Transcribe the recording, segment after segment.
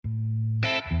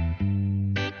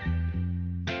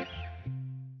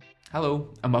Hello,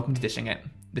 and welcome to Dishing It,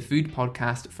 the food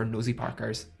podcast for nosy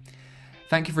Parkers.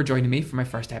 Thank you for joining me for my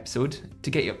first episode.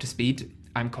 To get you up to speed,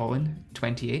 I'm Colin,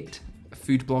 28, a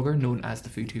food blogger known as the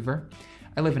Food Hoover.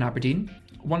 I live in Aberdeen,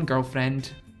 one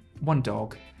girlfriend, one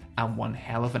dog, and one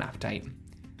hell of an appetite.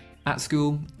 At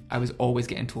school, I was always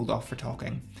getting told off for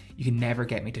talking. You can never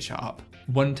get me to shut up.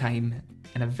 One time,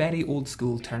 in a very old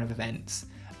school turn of events,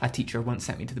 a teacher once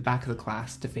sent me to the back of the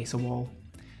class to face a wall.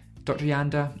 Dr.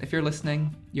 Yanda, if you're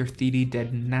listening, your theory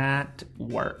did not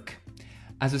work.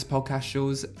 As this podcast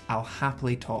shows, I'll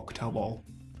happily talk to a wall.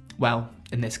 Well,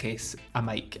 in this case, a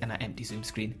mic and an empty Zoom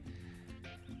screen.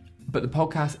 But the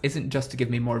podcast isn't just to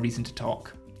give me more reason to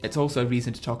talk. It's also a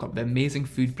reason to talk up the amazing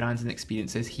food brands and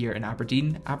experiences here in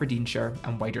Aberdeen, Aberdeenshire,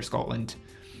 and wider Scotland.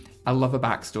 I love a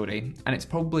backstory, and it's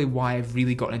probably why I've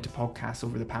really gotten into podcasts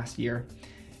over the past year.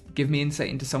 Give me insight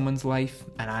into someone's life,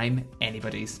 and I'm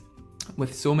anybody's.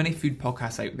 With so many food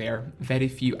podcasts out there, very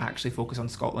few actually focus on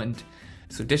Scotland.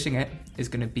 So Dishing It is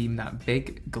going to beam that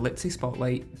big, glitzy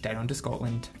spotlight down onto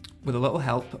Scotland with a little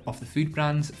help of the food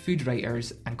brands, food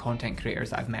writers and content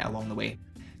creators that I've met along the way.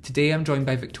 Today I'm joined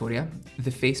by Victoria,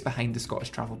 the face behind the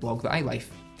Scottish travel blog The iLife.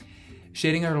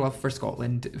 Sharing her love for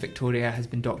Scotland, Victoria has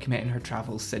been documenting her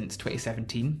travels since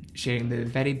 2017, sharing the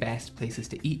very best places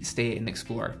to eat, stay and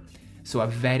explore. So a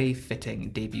very fitting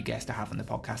debut guest to have on the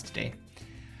podcast today.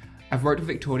 I've worked with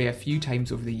Victoria a few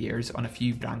times over the years on a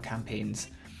few brand campaigns,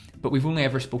 but we've only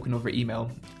ever spoken over email,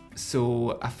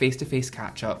 so a face-to-face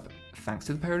catch-up, thanks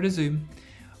to the power of Zoom,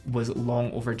 was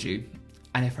long overdue.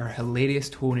 And if her hilarious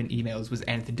tone in emails was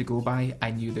anything to go by,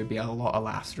 I knew there'd be a lot of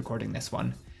laughs recording this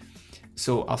one.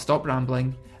 So I'll stop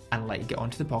rambling and let you get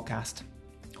onto the podcast.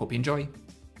 Hope you enjoy.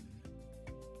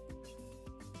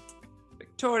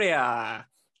 Victoria,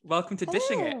 welcome to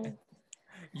Dishing It.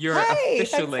 You're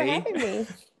officially... Thanks for having me.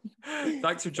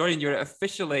 Thanks for joining. You're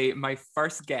officially my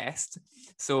first guest.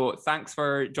 So thanks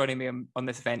for joining me on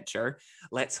this venture.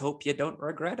 Let's hope you don't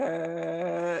regret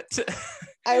it.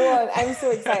 I won't. I'm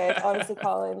so excited, honestly,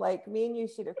 Colin. Like, me and you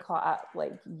should have caught up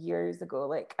like years ago.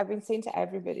 Like, I've been saying to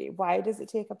everybody, why does it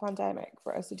take a pandemic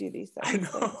for us to do these things?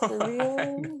 I know, Like, for real? I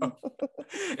know.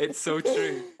 It's so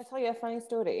true. I'll tell you a funny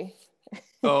story.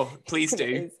 Oh, please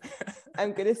do.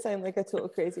 I'm going to sound like a total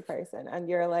crazy person. And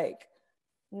you're like,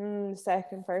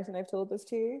 second person I've told this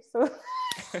to, so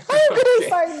I'm gonna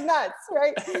sound nuts,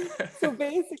 right? So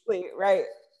basically, right,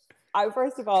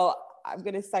 first of all, I'm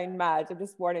gonna sound mad. I'm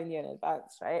just warning you in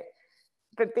advance, right?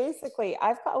 But basically,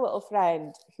 I've got a little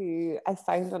friend who I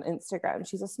found on Instagram.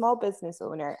 She's a small business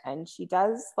owner, and she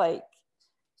does like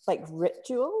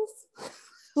rituals,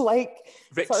 like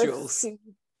rituals, sort of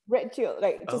ritual.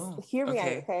 Like, just hear me out,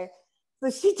 okay? So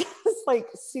she does like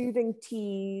soothing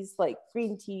teas, like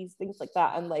green teas, things like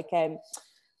that, and like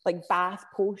bath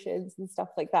potions and stuff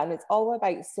like that. And it's all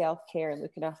about self-care and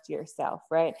looking after yourself,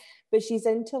 right? But she's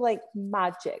into like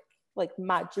magic-y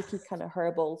kind of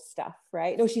herbal stuff,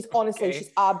 right? No, she's honestly, she's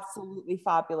absolutely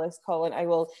fabulous, Colin. I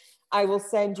will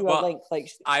send you a link. Like,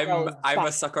 I'm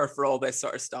a sucker for all this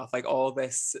sort of stuff, like all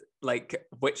this like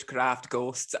witchcraft,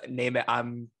 ghosts, name it. I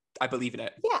believe in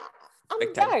it. Yeah.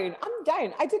 I'm down.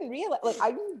 I didn't realize, like,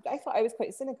 I thought I was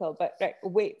quite cynical, but right,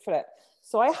 wait for it.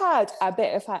 So I had a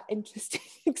bit of an interesting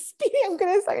experience. I'm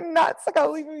going to sound nuts. I can't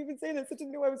believe I'm even saying this. I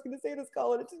didn't know I was going to say this,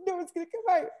 Colin. I didn't know it was going to come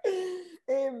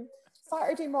out.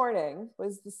 Saturday morning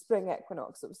was the spring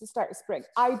equinox. It was the start of spring.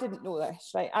 I didn't know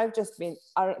this, right? I've just been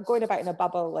going about in a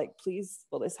bubble, like, please,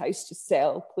 will this house just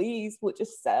sell? Please, will it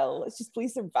just sell? Let's just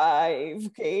please survive,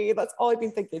 okay? That's all I've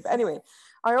been thinking. But anyway,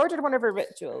 I ordered one of her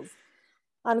rituals.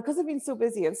 And because I've been so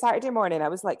busy on Saturday morning, I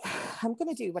was like, I'm going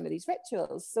to do one of these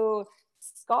rituals. So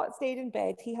Scott stayed in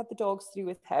bed. He had the dogs through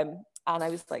with him. And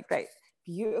I was like, right,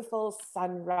 beautiful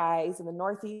sunrise on the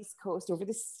northeast coast over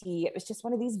the sea. It was just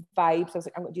one of these vibes. I was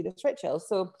like, I'm going to do this ritual.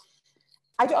 So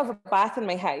I don't have a bath in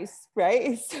my house,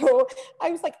 right? So I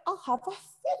was like, I'll have a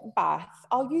foot bath.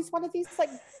 I'll use one of these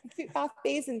like foot bath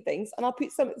basin things. And I'll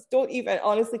put some, don't even,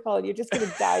 honestly, Colin, you're just going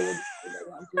to die.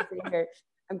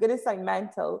 I'm going to sound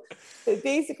mental. But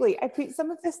basically, I put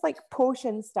some of this like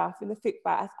potion stuff in the foot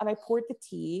bath and I poured the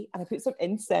tea and I put some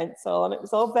incense on. It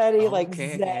was all very like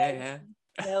zen. Yeah.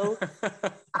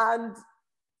 And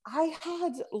I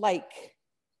had like,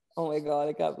 oh my God,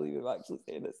 I can't believe I'm actually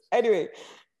saying this. Anyway,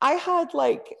 I had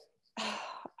like, I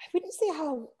wouldn't say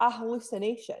a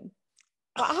hallucination,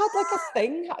 but I had like a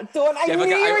thing. I knew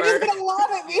you were just going to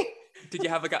laugh at me. Did you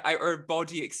have like an outer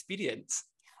body experience?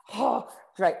 Oh,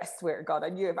 right, I swear to God, I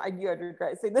knew I'd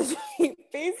regret saying this.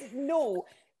 No,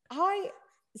 I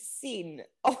seen,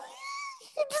 oh,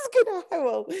 you're just gonna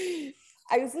howl.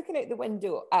 I was looking out the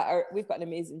window at we've got an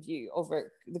amazing view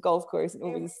over the golf course and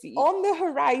over the sea. On the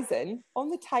horizon, on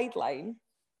the tide line,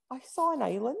 I saw an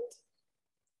island.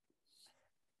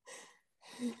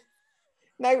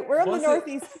 Now, we're on the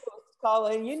northeast coast,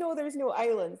 Colin. You know there's no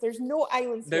islands. There's no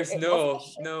islands. There's no.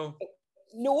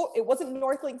 No, it wasn't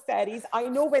Northlink ferries. I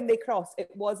know when they crossed, it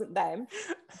wasn't them.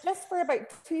 Just for about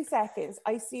 2 seconds,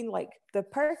 I seen like the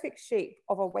perfect shape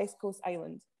of a West Coast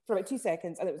island for about 2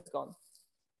 seconds, and it was gone.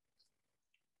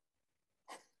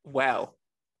 Well,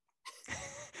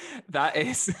 that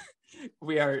is,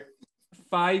 we are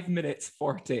 5 minutes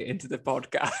 40 into the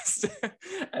podcast.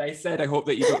 And I said, I hope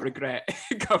that you don't regret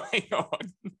coming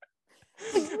on.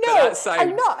 No,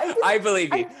 I'm not. I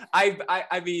believe you.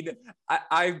 I mean,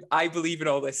 I believe in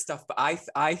all this stuff, but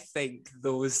I think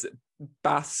those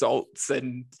bath salts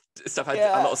and stuff had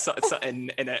a little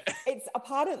something in it. It's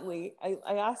apparently, I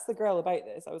asked the girl about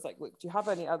this. I was like, look, do you have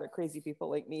any other crazy people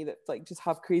like me that like just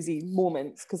have crazy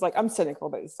moments? Because like I'm cynical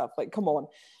about this stuff. Like, come on.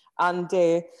 And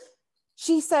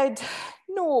she said,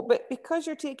 no, but because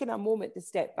you're taking a moment to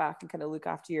step back and kind of look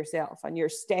after yourself and you're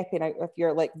stepping out of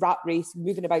your like rat race,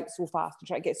 moving about so fast and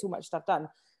trying to get so much stuff done.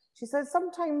 She says,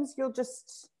 sometimes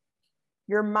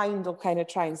your mind will kind of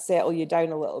try and settle you down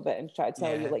a little bit and try to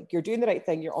tell you like, you're doing the right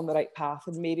thing, you're on the right path.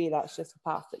 And maybe that's just a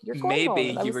path that you're going on.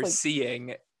 Maybe you were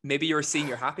seeing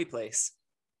your happy place.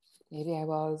 Maybe I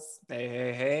was.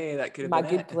 Hey, that could have been my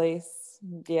good it. Place.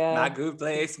 Yeah, my good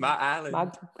place, my island, my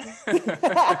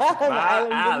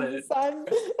island in the sun.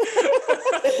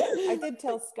 I did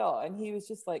tell Scott, and he was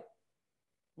just like,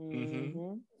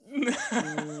 mm-hmm.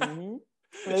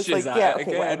 I was like, yeah,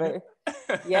 okay, whatever.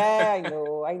 Yeah, I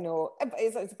know.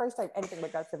 It's the first time anything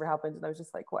like that's ever happened, and I was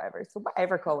just like, whatever. So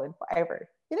whatever, Colin, whatever.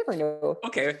 You never know.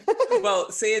 Okay. Well,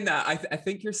 saying that, I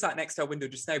think you're sat next to a window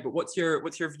just now. But what's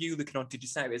your view looking onto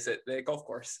just now? Is it the golf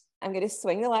course? I'm going to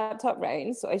swing the laptop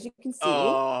round, so as you can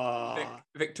see,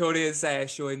 Victoria's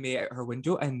showing me out her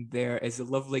window, and there is a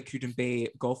lovely Cruden Bay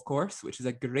golf course, which is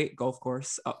a great golf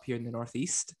course up here in the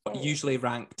northeast. Usually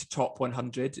ranked top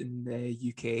 100 in the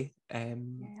UK.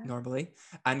 Normally,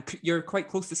 and you're quite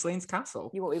close to Slains Castle.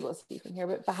 You won't be able to see from here,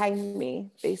 but behind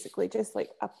me, basically, just like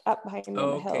up behind me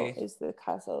on the hill is the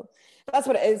castle. That's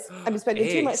what it is. I'm spending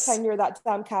too much time near that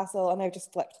damn castle, and I've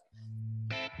just flipped.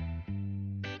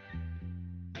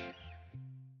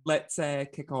 Let's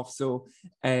kick off. So,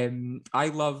 I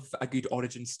love a good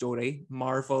origin story.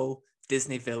 Marvel,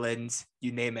 Disney villains,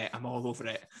 you name it, I'm all over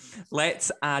it.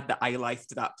 Let's add the iLife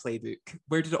to that playbook.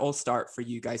 Where did it all start for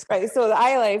you guys? Right, so the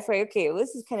iLife, right, okay, well,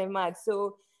 this is kind of mad.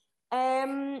 So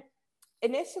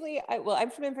initially, I'm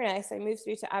from Inverness. I moved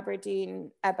through to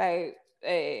Aberdeen about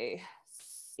 7-8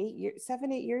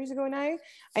 years ago now.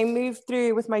 I moved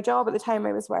through with my job at the time.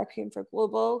 I was working for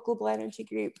Global Energy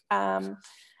Group.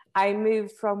 I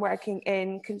moved from working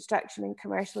in construction and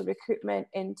commercial recruitment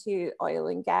into oil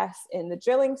and gas in the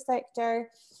drilling sector.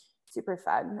 Super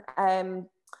fun.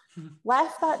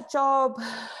 Left that job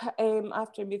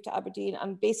after I moved to Aberdeen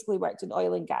and basically worked in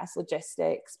oil and gas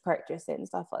logistics, purchasing,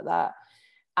 stuff like that.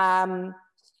 And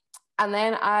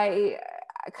then I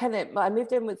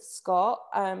moved in with Scott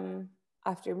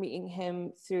after meeting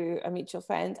him through a mutual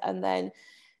friend. And then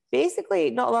basically,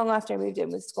 not long after I moved in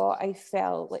with Scott, I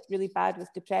fell like really bad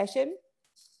with depression.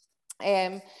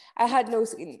 I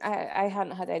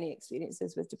hadn't had any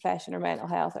experiences with depression or mental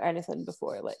health or anything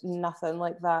before, like nothing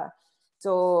like that.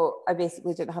 So I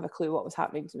basically didn't have a clue what was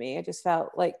happening to me. I just felt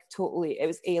like it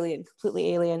was alien,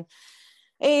 completely alien.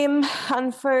 And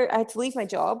I had to leave my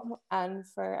job, and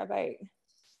for about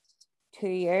 2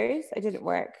 years, I didn't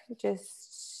work.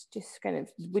 Just kind of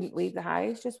wouldn't leave the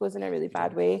house. Just was in a really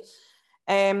bad way.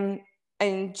 And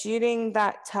during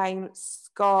that time,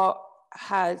 Scott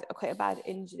had quite a bad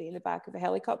injury in the back of a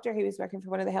helicopter. He was working for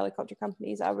one of the helicopter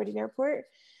companies at Aberdeen Airport.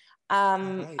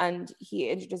 And he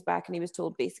injured his back, and he was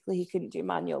told basically he couldn't do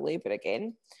manual labor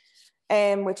again,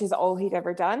 which is all he'd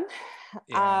ever done.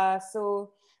 Yeah.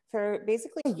 So for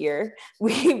basically a year,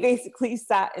 we basically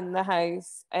sat in the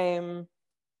house,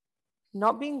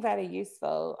 not being very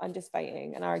useful and just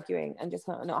fighting and arguing and just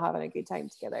not having a good time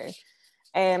together.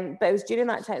 But it was during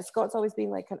that time. Scott's always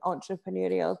been like an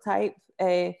entrepreneurial type.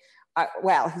 He's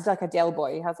like a Del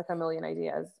boy. He has like a million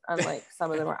ideas, and like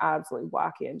some of them are absolutely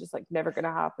wacky and just like never going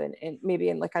to happen in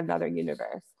like another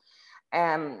universe.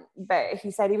 But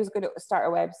he said he was going to start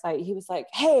a website. He was like,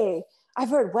 "Hey, I've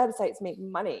heard websites make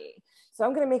money, so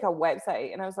I'm going to make a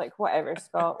website." And I was like, "Whatever,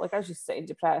 Scott." Like I was just sitting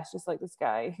depressed, just like, this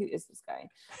guy. Who is this guy?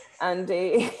 And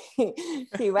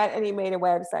he went and he made a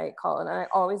website, Colin. And I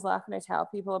always laugh when I tell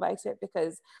people about it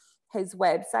because his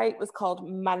website was called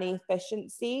Money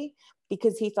Efficiency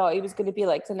because he thought he was going to be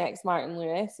like the next Martin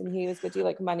Lewis and he was going to do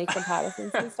like money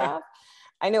comparisons and stuff.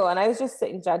 I know, and I was just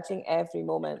sitting judging every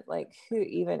moment, like, who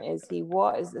even is he?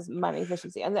 What is this money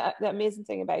efficiency? And the amazing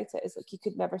thing about it is, like, he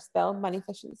could never spell money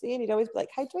efficiency, and he'd always be like,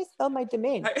 how do I spell my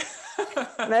domain?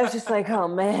 And I was just like, oh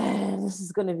man, this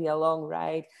is going to be a long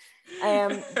ride.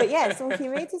 But yeah, so he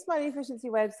made his money efficiency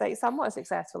website somewhat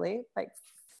successfully, like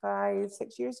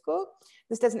 5-6 years ago.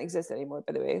 This doesn't exist anymore,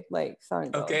 by the way. Like,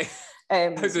 thank God. Okay. I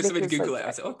was just going to Google like, it. I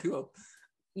was like, oh, cool.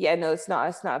 Yeah, no, it's not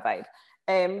a vibe.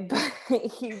 But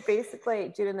he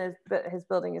basically, during his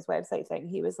building his website thing,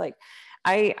 he was like,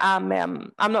 I'm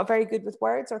not very good with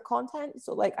words or content,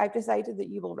 so like I've decided that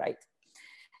you will write.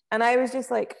 And I was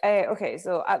just like, okay,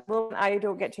 so at the moment I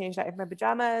don't get changed out of my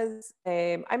pajamas.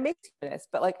 I make this,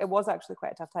 but like it was actually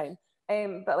quite a tough time.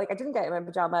 But like I didn't get in my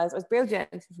pajamas. I was barely doing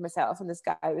anything for myself, and this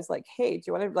guy was like, hey, do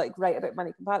you want to like write about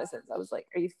money comparisons? I was like,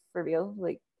 are you for real?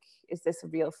 Like, is this a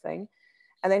real thing?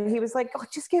 And then he was like, oh,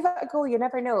 just give it a go. You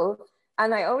never know.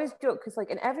 And I always joke because,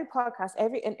 like, in every podcast,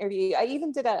 every interview, I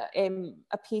even did a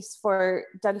piece for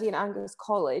Dundee and Angus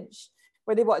College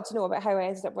where they wanted to know about how I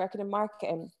ended up working in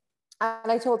marketing.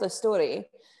 And I told a story.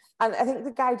 And I think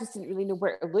the guy just didn't really know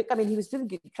where to look. I mean, he was really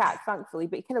good at crack, thankfully,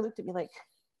 but he kind of looked at me like,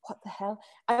 what the hell?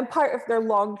 I'm part of their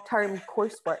long-term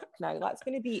coursework now. I'm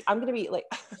going to be like,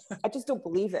 I just don't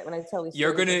believe it when I tell you.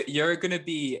 You're gonna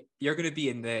be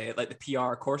in the like the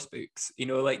PR course books, you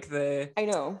know, like the. I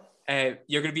know.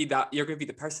 You're gonna be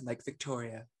the person like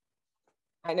Victoria,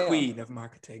 I know. Queen of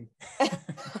marketing. It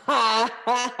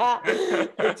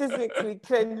just makes me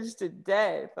cringe to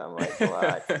death. I'm like,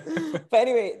 what? But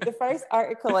anyway, the first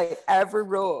article I ever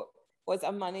wrote was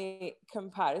a money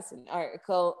comparison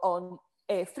article on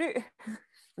fruit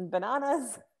and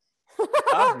bananas.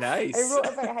 Oh, nice. I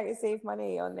wrote about how to save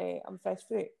money on fresh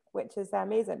fruit, which is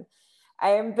amazing.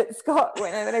 But Scott,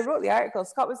 when I wrote the article,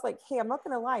 Scott was like, hey, I'm not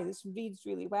going to lie, this reads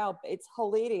really well, but it's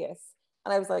hilarious.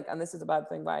 And I was like, and this is a bad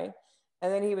thing, why?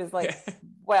 And then he was like,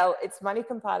 well, it's money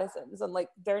comparisons and like,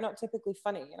 they're not typically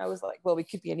funny. And I was like, well, we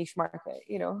could be a niche market,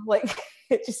 you know, like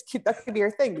that could be our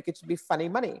thing. We could be funny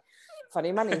money.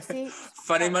 See?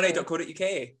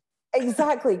 Funnymoney.co.uk.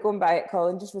 Exactly. Go and buy it,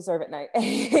 Colin. Just reserve it now.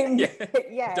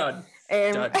 Yeah. Done.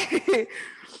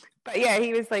 But yeah,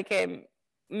 he was like,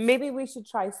 maybe we should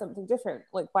try something different.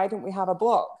 Like, why don't we have a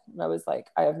blog? And I was like,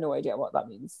 I have no idea what that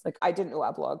means. Like, I didn't know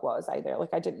what a blog was either. Like,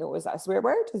 I didn't know, was that a swear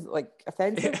word? Is it like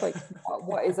offensive? Like,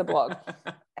 what is a blog?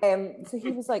 So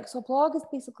he was like, so a blog is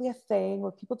basically a thing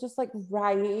where people just like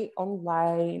write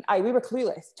online. We were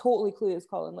clueless, totally clueless,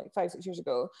 Colin, like 5-6 years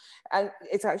ago. And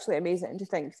it's actually amazing to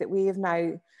think that we've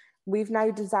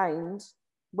now designed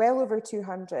well over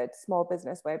 200 small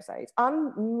business websites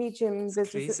and medium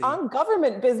businesses and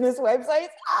government business websites.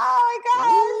 Oh my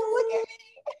gosh,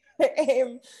 look at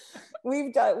me.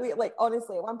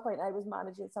 Honestly, at one point I was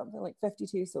managing something like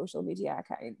 52 social media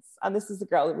accounts, and this is the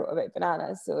girl who wrote about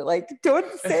bananas. So like,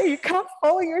 don't say you can't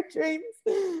follow your dreams.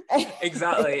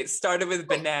 Exactly. It started with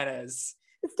bananas.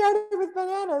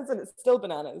 And it's still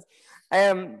bananas.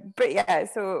 But yeah,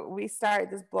 so we started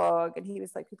this blog and he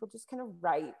was like, people just kind of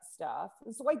write stuff.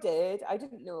 And so I did. I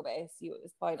didn't know about SEO at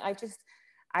this point. I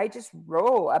just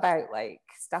wrote about like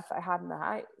stuff I had in the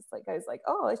house. Like I was like,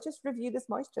 oh, let's just review this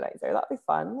moisturizer. That'd be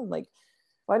fun. And like,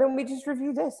 why don't we just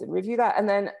review this and review that? And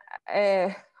then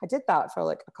I did that for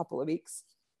like a couple of weeks,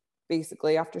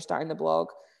 basically, after starting the blog.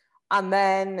 And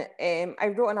then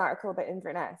I wrote an article about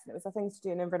Inverness, and it was a things to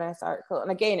do in Inverness article.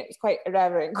 And again, it was quite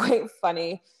irreverent, quite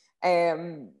funny.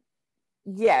 Tongue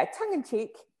in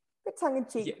cheek,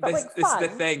 Yeah, but this, like this fun. is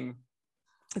the thing.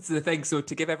 It's the thing. So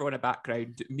to give everyone a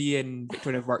background, me and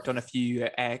Victoria have worked on a few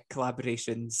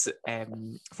collaborations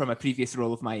from a previous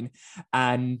role of mine.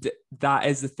 And that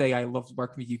is the thing I love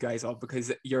working with you guys on, because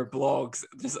your blogs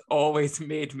just always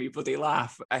made me bloody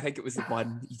laugh. I think it was the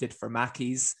one you did for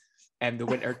Mackie's, the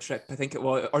winter trip, I think it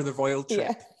was, or the royal trip.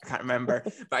 Yeah. I can't remember.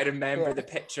 But I remember the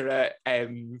picture at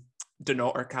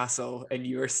Dunnottar Castle, and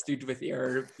you were stood with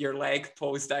your leg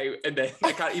posed out, and then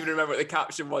I can't even remember what the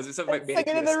caption was. It's something like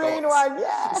Singing in the Rain one,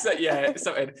 yeah. So, yeah,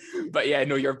 something. But yeah,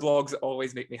 no, your blogs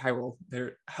always make me howl.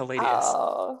 They're hilarious.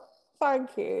 Oh,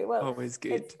 thank you. Well, always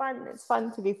good. It's fun. It's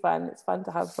fun to be fun. It's fun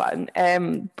to have fun.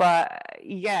 But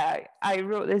yeah, I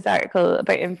wrote this article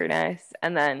about Inverness,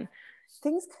 and then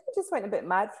things kind of just went a bit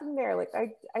mad from there. Like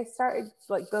I started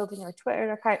like building our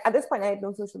Twitter account. At this point, I had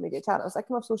no social media channels. I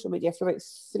came off social media for about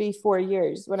 3-4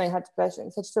 years when I had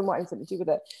depression. So I just didn't want anything to do with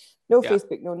it. No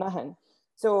Facebook, no nothing.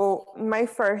 So my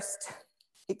first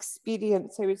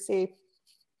experience, I would say,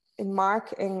 in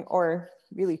marketing or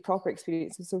really proper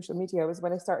experience with social media was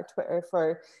when I started Twitter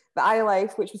for the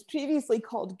iLife, which was previously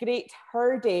called Great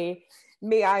Her Day.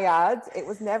 May I add, it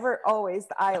was never always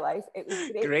the iLife. It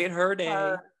was Great Her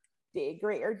Day.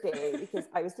 Greater Day, because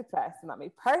I was depressed and that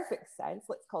made perfect sense.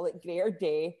 Let's call it Greater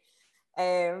Day.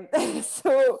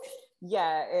 So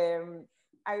yeah,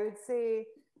 I would say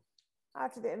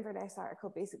after the Inverness article,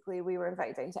 basically we were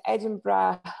invited down to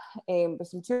Edinburgh with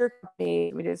some tour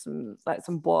company. We did some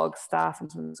blog stuff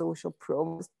and some social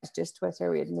promos, just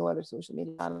Twitter. We had no other social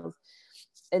media channels.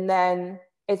 And then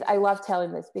I love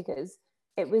telling this because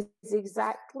it was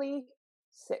exactly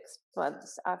 6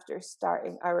 months after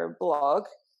starting our blog.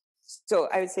 So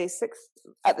I would say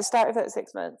at the start of that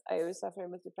 6 months, I was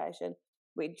suffering with depression.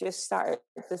 We just started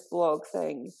this blog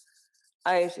thing.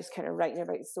 I was just kind of writing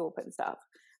about soap and stuff.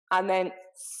 And then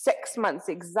 6 months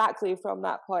exactly from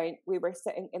that point, we were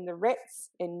sitting in the Ritz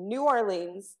in New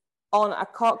Orleans on a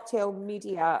cocktail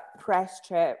media press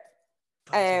trip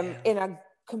in a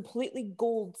completely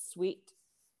gold suite,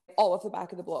 all off the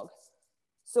back of the blog.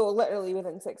 So literally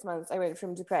within 6 months, I went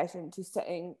from depression to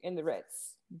sitting in the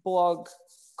Ritz, blog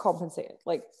compensated,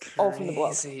 like all from the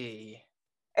blog.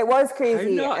 It was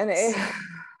crazy. And it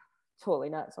totally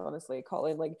nuts, honestly,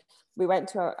 Colin. Like, we went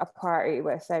to a party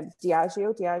with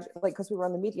Diageo, like, because we were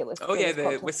on the media list. Oh yeah,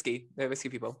 the whiskey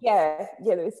people. Yeah,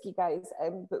 the whiskey guys.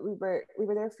 But we were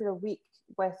there for a week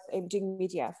with doing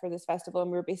media for this festival, and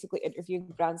we were basically interviewing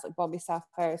brands like Bombay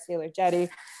Sapphire, Sailor Jerry.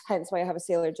 Hence why I have a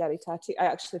Sailor Jerry tattoo. I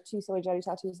actually have 2 Sailor Jerry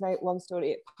tattoos now. Long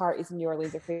story. Parties in New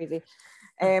Orleans are crazy.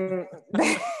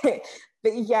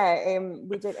 But yeah,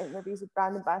 we did interviews with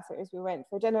brand ambassadors. We went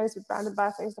for dinners with brand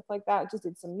ambassadors, stuff like that. Just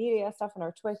did some media stuff on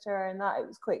our Twitter and that. It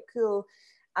was quite cool.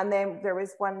 And then there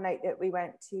was one night that we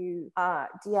went to a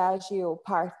Diageo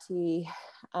party,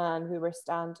 and we were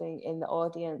standing in the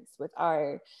audience with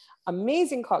our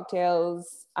amazing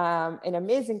cocktails in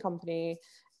amazing company.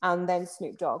 And then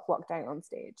Snoop Dogg walked out on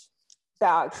stage. The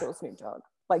actual Snoop Dogg.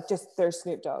 Like, just their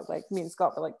Snoop Dogg. Like, me and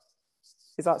Scott were like,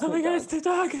 is that Snoop Dogg? God, it's Snoop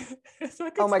Dogg.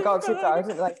 Oh my God, Snoop Dogg. I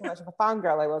didn't realize how much of a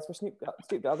fangirl I was for Snoop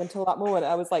Dogg until that moment.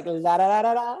 I was like, la da da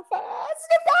da da,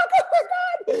 Snoop Dogg, oh my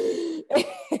God.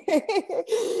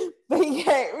 But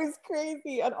yeah, it was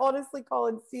crazy. And honestly,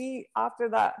 Colin, see, after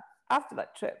that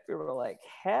trip, we were like,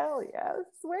 hell yeah, this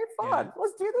is way fun. Yeah.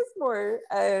 Let's do this more.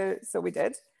 So we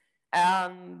did.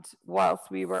 And whilst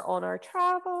we were on our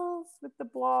travels with the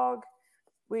blog,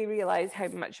 we realized how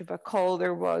much of a call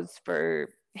there was for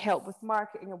help with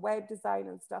marketing and web design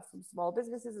and stuff from small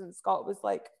businesses. And Scott was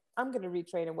like, I'm going to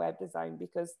retrain in web design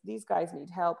because these guys need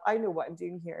help. I know what I'm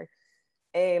doing here.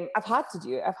 I've had to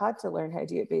do it. I've had to learn how to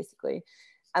do it, basically.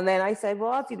 And then I said,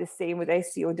 well, I'll do the same with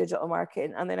SEO and digital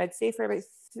marketing. And then I'd say for about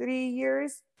 3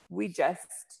 years, we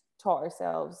just taught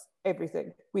ourselves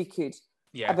everything we could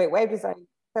about web design,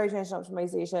 search engine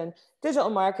optimization, digital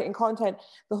marketing, content,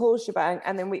 the whole shebang.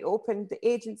 And then we opened the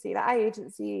iAgency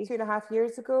 2.5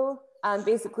 years ago. And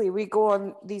basically we go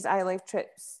on these iLife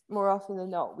trips more often than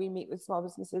not. We meet with small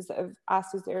businesses that have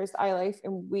asked us theirs iLife,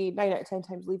 and we 9 out of 10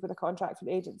 times leave with a contract from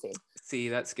the agency. See,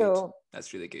 that's good. So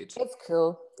that's really good. It's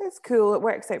cool. It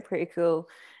works out pretty cool.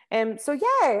 So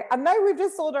yeah, and now we've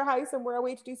just sold our house and we're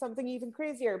away to do something even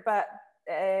crazier. But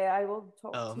I will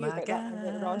talk to you about that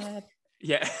later on.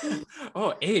 Yeah.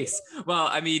 Oh, ace. Well,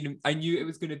 I mean, I knew it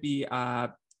was going to be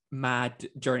a mad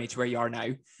journey to where you are now,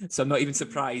 so I'm not even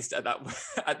surprised at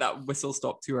that whistle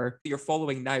stop tour. Your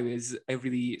following now is a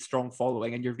really strong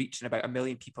following, and you're reaching about 1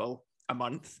 million people a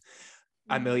month.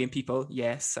 1 million people.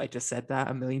 Yes, I just said that.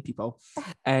 1 million people.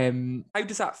 How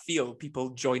does that feel, people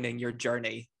joining your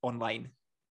journey online?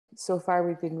 So far,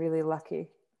 we've been really lucky,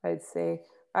 I'd say.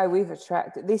 We've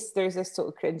attracted this. There's this sort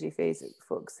of cringy phase that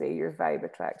folks say your vibe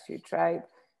attracts your tribe,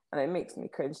 and it makes me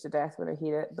cringe to death when I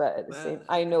hear it. But at the same,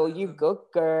 I know you go,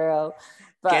 girl.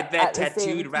 But get that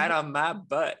tattooed right on my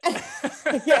butt.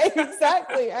 Yeah,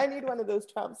 exactly. I need one of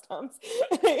those tramp stamps.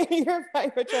 Your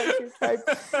vibe attracts your tribe.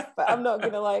 But I'm not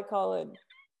gonna lie, Colin.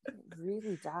 It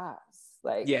really does.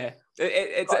 Like, yeah,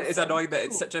 it's annoying that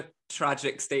it's such a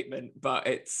tragic statement, but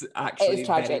it's actually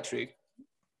very true.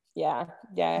 Yeah,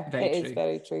 it is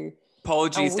very true.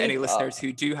 Apologies to any listeners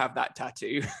who do have that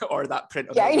tattoo or that print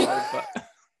on their wall, but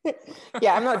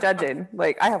yeah, I'm not judging.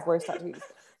 Like, I have worse tattoos.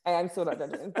 I'm so not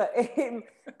judging. But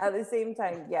at the same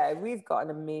time, yeah, we've got an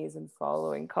amazing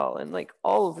following, Colin, like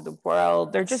all over the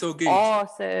world. They're just so good.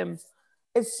 Awesome.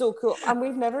 It's so cool. And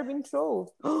we've never been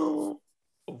trolled. Wow.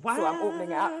 So I'm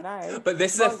opening it up now. But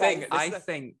this is the thing. I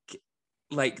think,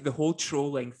 like, the whole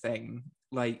trolling thing,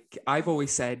 like, I've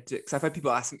always said, because I've had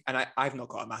people asking, and I've not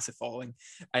got a massive following,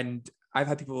 and I've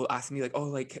had people ask me like, oh,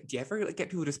 like, do you ever like get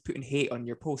people just putting hate on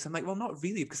your posts? I'm like, well, not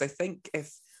really, because I think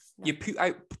if you put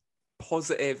out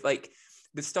positive, like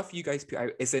the stuff you guys put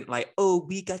out isn't like, oh,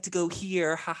 we got to go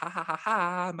here, ha ha ha ha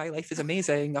ha, my life is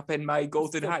amazing up in my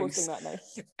golden Still house. posting that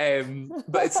now.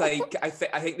 But it's like I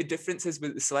think the difference is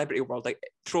with the celebrity world, like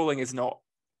trolling is not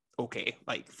okay,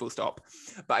 like full stop.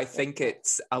 But I think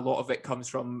it's a lot of it comes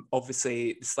from,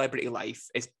 obviously the celebrity life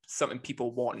is something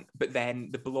people want, but then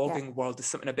the blogging world is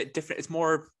something a bit different. It's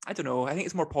more, I don't know, I think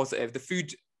it's more positive. The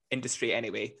food industry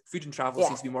anyway, food and travel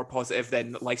seems to be more positive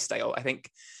than lifestyle. I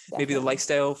think maybe the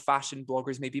lifestyle fashion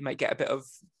bloggers maybe might get a bit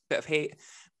of hate,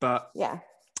 but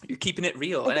you're keeping it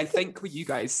real. And I think with you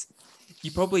guys,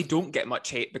 you probably don't get much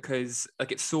hate because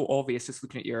like it's so obvious just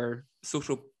looking at your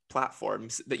social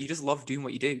platforms that you just love doing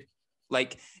what you do.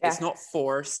 Like it's not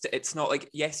forced. It's not like,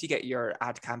 yes, you get your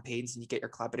ad campaigns and you get your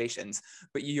collaborations,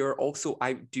 but you're also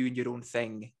out doing your own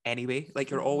thing anyway. Like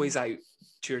you're always out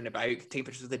touring about, taking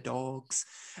pictures of the dogs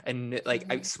and like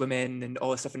out swimming and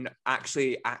all this stuff, and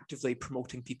actually actively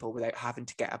promoting people without having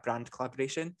to get a brand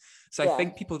collaboration. So I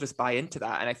think people just buy into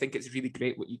that, and I think it's really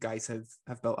great what you guys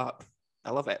have built up. I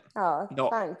love it. Oh,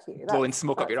 not thank you. Blowing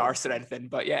smoke up your arse or anything,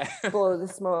 but yeah. Blow the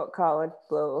smoke, Colin.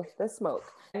 Blow the smoke.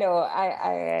 No,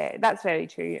 I that's very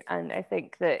true, and I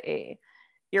think that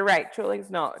you're right.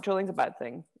 Trolling's a bad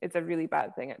thing. It's a really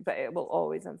bad thing, but it will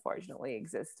always, unfortunately,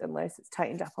 exist unless it's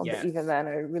tightened up on. But even then,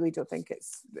 I really don't think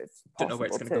it's don't know where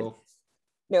it's going to go.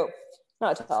 No,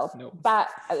 not at all. No. But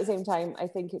at the same time, I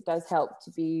think it does help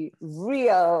to be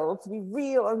real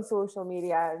on social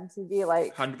media, and to be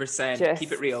like 100%.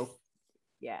 Keep it real.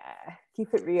 Yeah,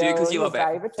 keep it real. Do it because you love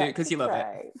it. Do it because you love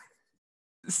it.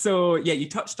 So yeah, you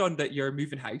touched on that you're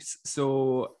moving house.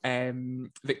 So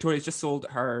Victoria's just sold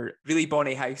her really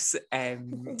bonny house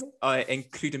in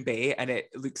Cruden Bay, and it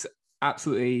looks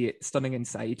absolutely stunning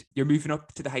inside. You're moving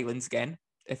up to the Highlands again,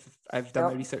 if I've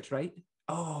done my research right.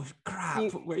 Oh crap!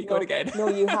 Where are you going again? No,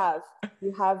 you have.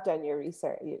 You have done your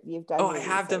research. You've done. Oh, I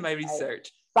have done my research.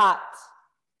 But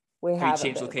we have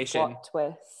changed location. Plot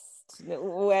twist.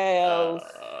 Well,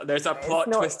 there's a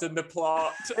plot twist in the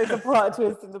plot. There's a plot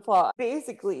twist in the plot.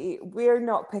 Basically, we're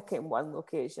not picking one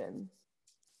location.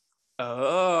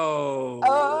 Oh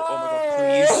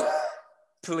my God!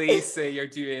 Please say you're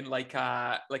doing like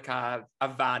a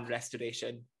van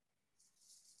restoration.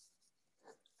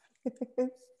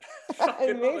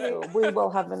 Maybe we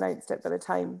will have announced it by the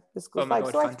time this goes live.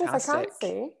 So fantastic. I suppose I can't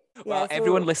say. Well,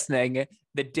 everyone listening,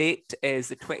 the date is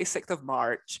the 26th of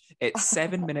March. It's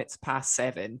 7 minutes past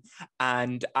 7,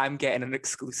 and I'm getting an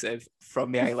exclusive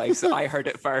from the iLife. So I heard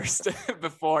it first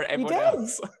before everyone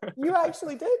else. You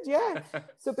actually did, yeah.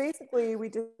 So basically, we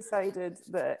decided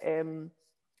that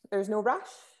there's no rush.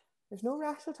 There's no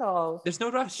rush at all. There's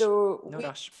no rush. So no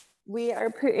rush. We are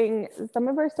putting some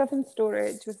of our stuff in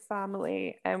storage with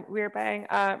family. We're buying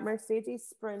a Mercedes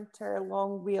Sprinter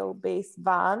long wheelbase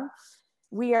van.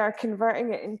 We are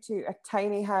converting it into a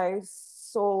tiny house,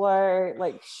 solar,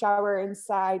 like shower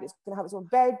inside. It's going to have its own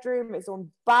bedroom, its own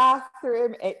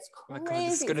bathroom. It's crazy. Oh my God,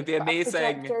 this is going to be amazing.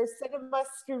 Projector, cinema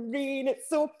screen. It's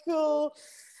so cool.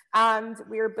 And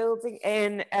we are building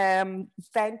in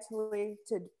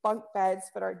ventilated bunk beds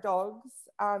for our dogs.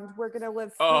 And we're going to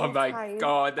live Oh my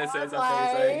God, this is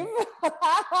amazing.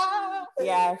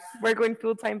 Yeah, we're going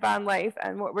full-time van life.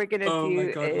 And what we're going to do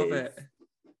my God, love it.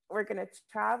 We're going to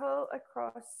travel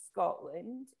across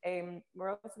Scotland. We're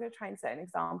also going to try and set an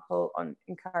example on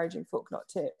encouraging folk not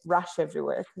to rush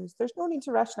everywhere, because there's no need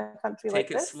to rush in a country like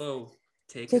this.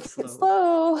 Take it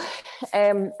slow.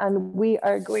 And we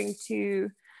are going to,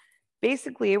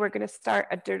 basically, we're going to start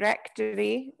a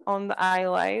directory on the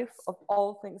iLife of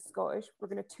all things Scottish. We're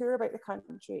going to tour about the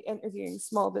country, interviewing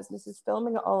small businesses,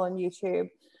 filming it all on YouTube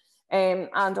and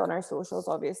on our socials,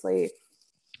 obviously.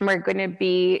 We're going to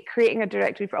be creating a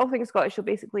directory for all things Scottish, so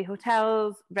basically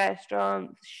hotels,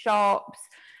 restaurants, shops,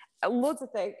 loads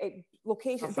of things,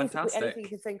 locations, basically anything you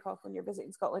can think of when you're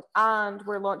visiting Scotland. And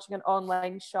we're launching an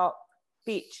online shop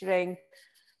featuring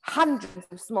hundreds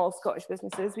of small Scottish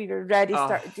businesses. We've already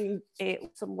started doing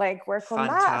some legwork on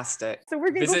that. Fantastic. So we're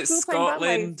going to visit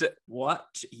Scotland,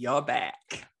 watch your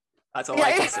back. That's all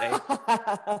I can say.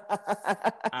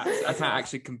 I can't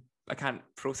actually I can't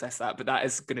process that, but that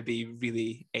is going to be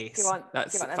really ace.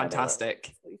 That's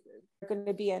fantastic. We're going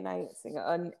to be announcing it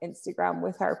on Instagram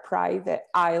with our private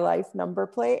iLife number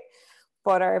plate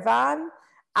for our van.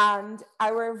 And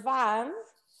our van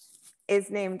is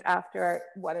named after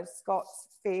one of Scott's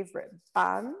favourite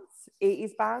bands,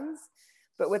 80s bands,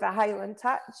 but with a Highland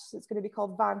touch. So it's going to be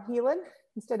called Van Halen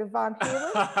instead of Van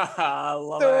Halen. I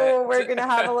love So it. we're going to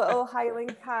have a little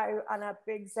Highland cow and a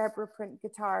big zebra print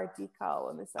guitar decal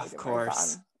on the side Of of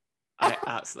course. our van. I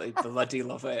absolutely bloody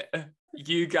love it.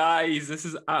 You guys, this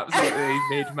has absolutely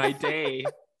made my day.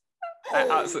 I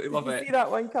absolutely love Did you it. see that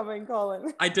one coming,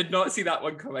 Colin? I did not see that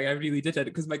one coming. I really didn't,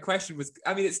 because my question was,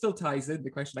 I mean, it still ties in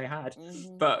the question I had.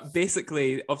 But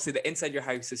basically, obviously, the inside of your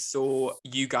house is so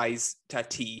you guys to a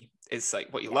T. It's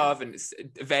like what you love, and it's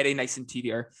a very nice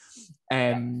interior.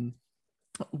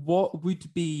 What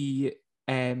would be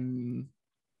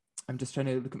I'm just trying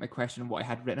to look at my question and what I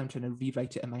had written. I'm trying to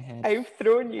rewrite it in my head. I've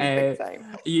thrown you big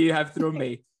time. You have thrown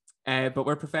me. But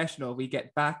we're professional. We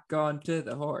get back onto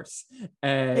the horse.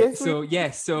 Yeah,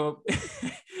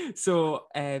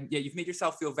 you've made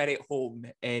yourself feel very at home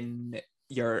in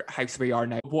your house where you are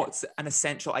now. What's an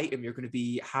essential item you're going to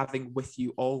be having with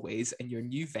you always in your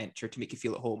new venture to make you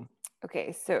feel at home?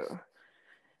 Okay, so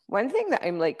one thing that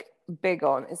I'm like big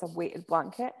on is a weighted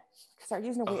blanket. Start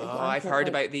using a weighted blanket. I've heard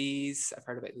about these. Oh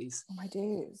my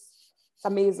days. It's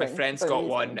amazing. My friend's got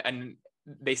one and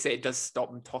they say it does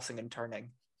stop them tossing and turning.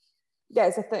 Yeah,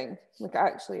 it's a thing. Like, it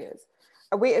actually is.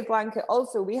 A weighted blanket.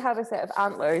 Also, we have a set of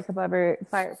antlers above our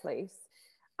fireplace,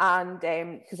 and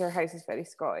because our house is very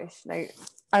Scottish. Now,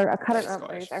 our current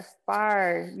antlers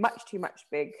are much too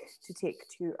big to take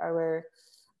to our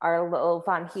little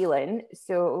Van Halen.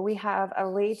 So we have a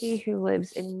lady who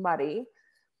lives in Murray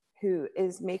who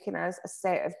is making us a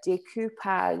set of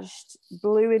decoupaged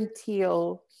blue and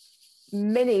teal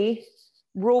mini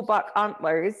roebuck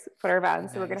antlers for our van.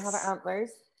 Nice. So we're going to have our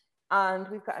antlers. And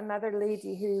we've got another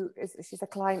lady she's a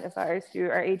client of ours through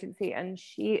our agency, and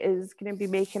she is going to be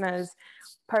making us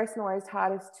personalised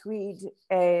Harris Tweed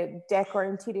decor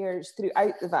interiors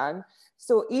throughout the van.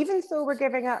 So even though we're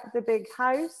giving up the big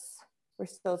house, we're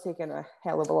still taking a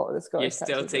hell of a lot of the Scottish. You're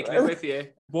still taking it with you.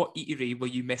 What eatery will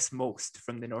you miss most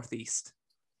from the Northeast?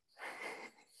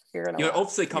 You'll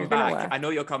obviously come back. I know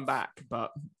you'll come back,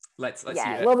 but let's hear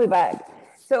it. We'll be back.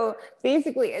 So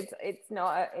basically, it's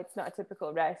not a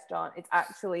typical restaurant. It's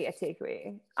actually a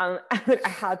takeaway. I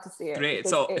had to say it. Great.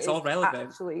 It's all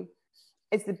relevant. Actually,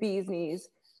 it's the bee's knees.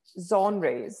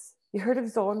 Zonrays. You heard of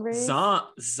Zonrays?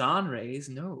 Zonrays?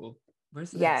 No.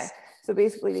 Where's this? Yeah. So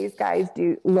basically, these guys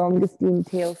do longestine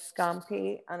tail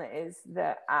scampi, and it is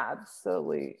the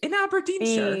absolute in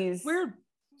Aberdeenshire. Where?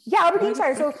 Yeah,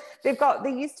 Aberdeenshire. So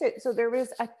they used to. So there was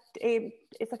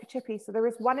it's like a chippy. So there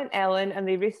was one in Ellen, and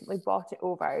they recently bought it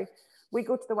over. We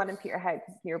go to the one in Peterhead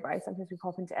because it's nearby. Sometimes we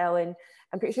pop into Ellen.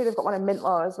 I'm pretty sure they've got one in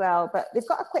Mintlaw as well, but they've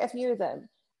got quite a few of them.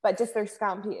 But just their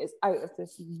scampi is out of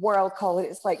this world, Colin.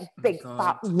 It's like big,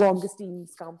 fat, longestine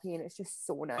scampi, and it's just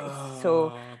so nice.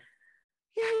 So.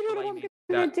 Yeah, you know what I'm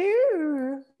going to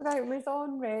do without my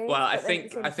Zonray. Well, I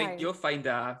think you'll find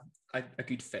a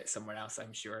good fit somewhere else,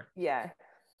 I'm sure. Yeah.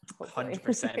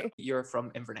 100%. You're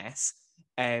from Inverness.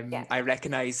 I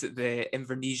recognise the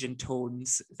Invernessian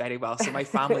tones very well. So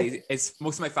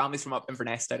most of my family's from up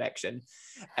Inverness direction.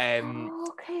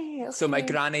 Okay. So my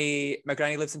granny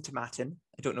lives in Tomatin.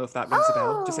 I don't know if that rings a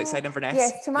bell, just outside Inverness.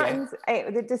 Yes, Tomatin's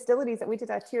the distilleries that we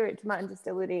did a tour at Tomatin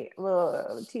Distillery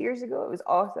 2 years ago. It was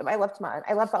awesome. I love Tomatin.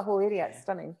 I love that whole area. It's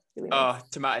stunning. Really nice.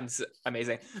 Tomatin's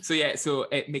amazing. So so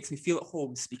it makes me feel at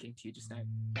home speaking to you just now.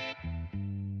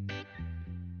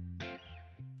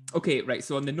 Okay, right.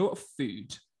 So on the note of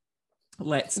food,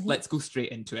 let's go straight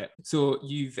into it. So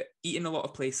you've eaten a lot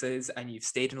of places and you've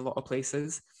stayed in a lot of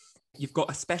places. You've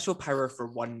got a special power for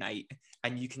one night,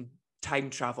 and you can time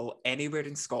travel anywhere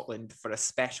in Scotland for a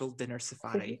special dinner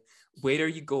safari. Where are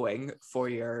you going for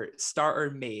your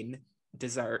starter, main,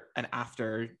 dessert, and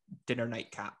after dinner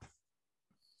nightcap?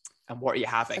 And what are you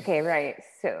having? Okay, right.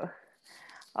 So.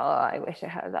 Oh, I wish I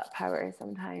had that power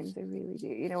sometimes. I really do.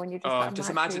 You know, when you're just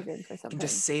imagine for something. You can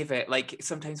just save it. Like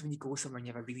sometimes when you go somewhere and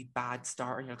you have a really bad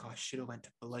start and you're like, oh, I should have went to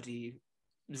bloody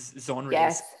Zonrays.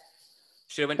 Yes.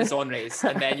 Should have went to Zonrays.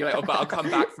 And then you're like, oh, but I'll come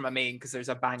back from a main because there's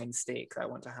a banging steak that I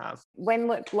want to have. When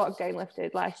lockdown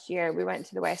lifted last year, we went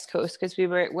to the West Coast because we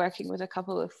were working with a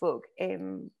couple of folk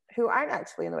who aren't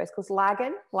actually in the West Coast.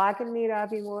 Lagan near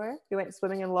Aviemore. We went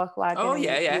swimming in Loch Lagan. Oh,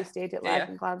 yeah. We stayed at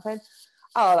Lagan Glampin.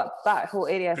 Oh, that whole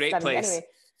area is great stunning. Place. Anyway,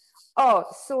 oh,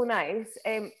 so nice.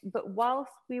 But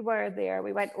whilst we were there,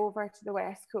 we went over to the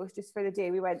West Coast just for the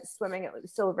day. We went swimming at the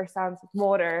Silver Sands with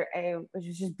Motter, which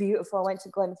was just beautiful. I went to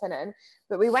Glenfinnan,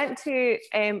 but we went to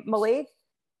Malay,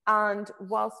 and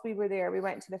whilst we were there, we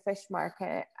went to the fish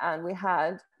market and we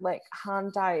had like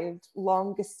hand-dyed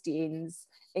longestines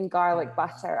in garlic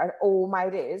butter, and oh my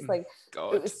days, like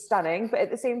God. It was stunning. But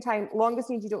at the same time,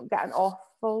 longestines you don't get an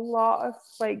awful lot of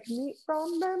like meat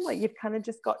from them. Like you've kind of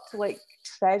just got to like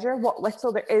treasure what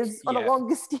little there is on a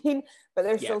langoustine, but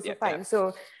they're still so fine.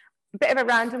 So a bit of a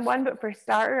random one, but for a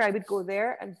starter, I would go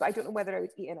there, and I don't know whether I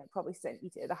would eat it. I'd probably sit and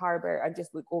eat it at the harbour and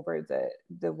just look over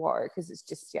the water because it's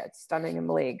just it's stunning in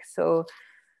Mallaig. So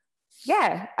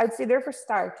yeah, I'd say they're for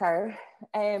starter.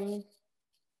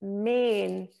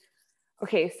 Main.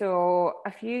 Okay, so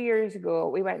a few years ago,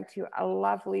 we went to a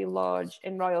lovely lodge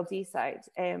in Royal Deeside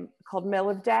called Mill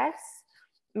of Death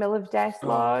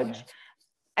Lodge.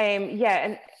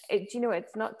 And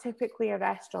it's not typically a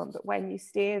restaurant, but when you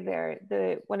stay there,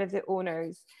 one of the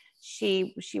owners,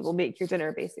 she will make your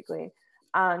dinner basically.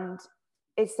 And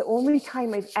it's the only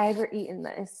time I've ever eaten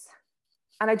this.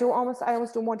 And I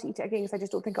almost don't want to eat it again because I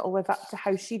just don't think it'll live up to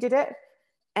how she did it.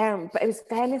 But it was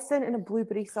venison in a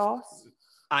blueberry sauce.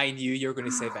 I knew you were going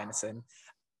to say venison,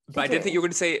 but I didn't think you were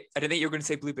going to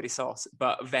say blueberry sauce.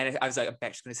 But I was like, I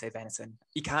bet she's going to say venison.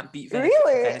 You can't beat venison.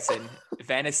 Really?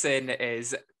 Venison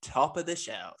is top of the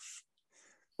shelf.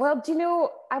 Well, do you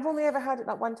know, I've only ever had it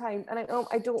that one time, and I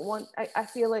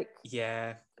feel like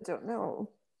I don't know.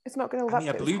 It's not going to live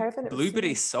up to it.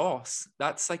 Blueberry sauce.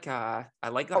 That's like I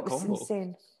like that combo. It's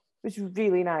insane. It was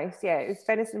really nice. Yeah, it was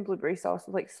venison blueberry sauce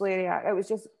with like celeriac. It was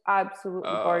just absolutely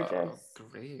gorgeous.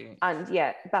 Great. And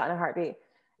yeah, that in a heartbeat.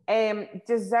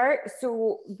 Dessert.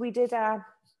 So we did 2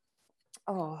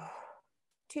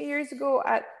 years ago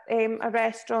at a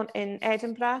restaurant in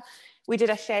Edinburgh. We did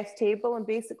a chef's table, and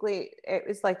basically it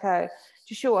was like to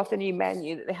show off the new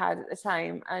menu that they had at the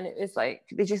time. And it was like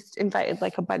they just invited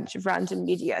like a bunch of random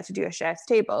media to do a chef's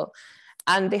table.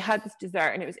 And they had this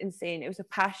dessert, and it was insane. It was a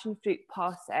passion fruit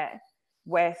posset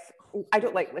with, I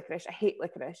don't like licorice, I hate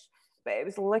licorice, but it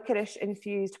was licorice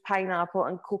infused pineapple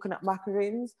and coconut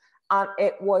macaroons. And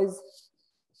it wasn't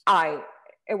a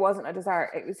dessert,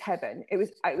 it was heaven. It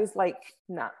was like,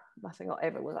 nothing will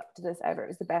ever live up to this ever. It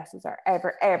was the best dessert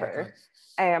ever.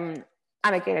 And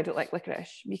again, I don't like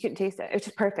licorice. You couldn't taste it. It was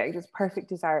just perfect. It was perfect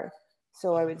dessert.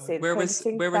 So I would say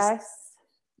Printing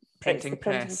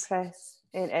Press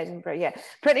in Edinburgh. Yeah,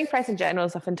 Printing Press in general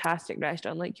is a fantastic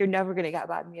restaurant. Like you're never going to get a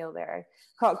bad meal there.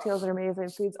 Cocktails are amazing,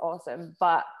 food's awesome.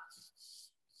 But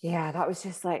yeah, that was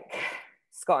just like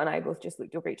Scott and I both just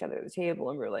looked over each other at the table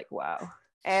and we were like, wow.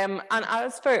 And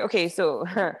as for so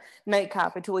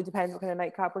nightcap, it totally depends what kind of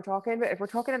nightcap we're talking. But if we're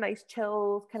talking a nice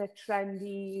chill, kind of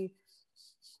trendy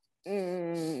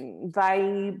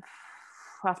vibe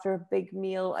after a big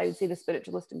meal, I would say the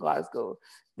Spiritualist in Glasgow.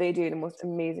 They do the most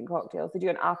amazing cocktails. They do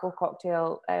an apple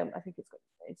cocktail. I think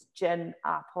it's gin,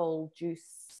 apple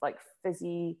juice, like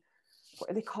fizzy. What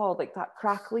are they called? Like that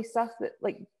crackly stuff that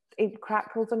like it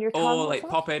crackles on your tongue. Oh, like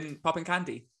popping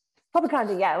candy. Popping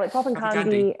candy, yeah, like popping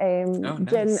candy. Nice.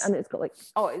 Gin, and it's got like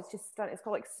it's just stunning. It's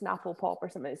called like Snapple Pop or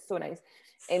something. It's so nice.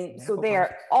 So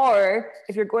there, or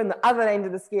if you're going the other end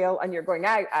of the scale and you're going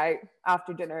out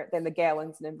after dinner, then the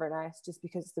Gellans in Inverness, just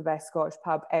because it's the best Scottish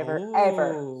pub ever.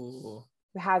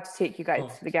 We had to take you guys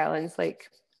to the Gellans. Like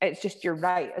it's just your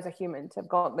right as a human to have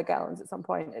gone to the Gellans at some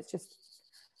point. It's just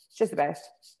the best.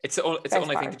 It's the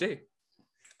only thing to do.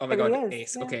 Oh my god, really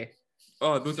ace. Yeah. Okay.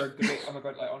 Oh, those are great. Oh my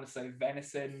god, like honestly,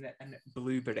 venison and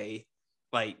blueberry.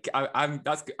 Like I'm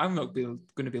not going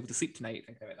to be able to sleep tonight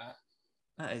thinking about that.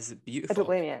 That is beautiful. I don't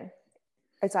blame you.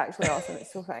 It's actually awesome.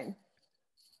 It's so fine.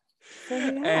 So,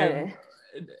 yeah.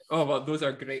 Well, those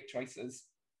are great choices.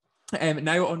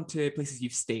 Now on to places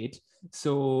you've stayed.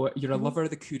 So you're a lover of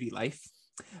the Coorie life.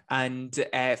 And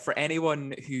for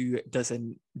anyone who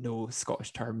doesn't know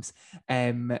Scottish terms,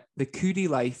 the Coorie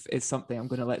life is something I'm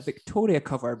going to let Victoria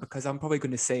cover because I'm probably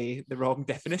going to say the wrong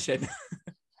definition.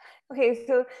 Okay,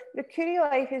 so the Coorie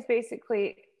life is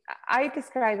basically, I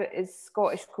describe it as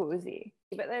Scottish cozy.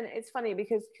 But then it's funny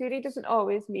because Coorie doesn't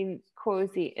always mean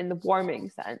cozy in the warming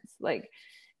sense. Like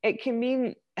it can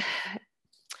mean,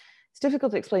 it's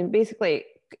difficult to explain. Basically,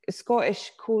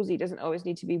 Scottish cozy doesn't always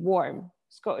need to be warm.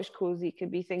 Scottish cozy could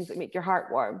be things that make your heart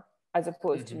warm as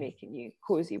opposed to making you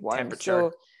cozy warm. Temperature.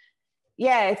 So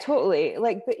yeah, totally.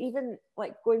 Like, but even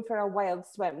like going for a wild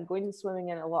swim, going swimming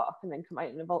in a loch and then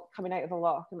coming out of a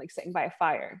loch and like sitting by a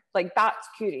fire, like that's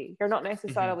Coorie. You're not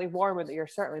necessarily warm with it. You're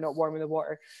certainly not warm in the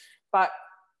water, but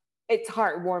it's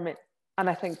heartwarming. And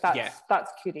I think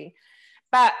that's Coorie.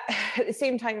 But at the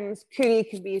same time, Coorie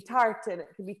can be tartan,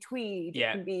 it can be tweed,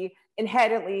 it can be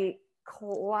inherently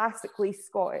classically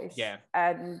Scottish.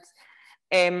 And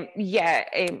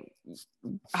it's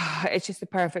just the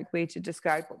perfect way to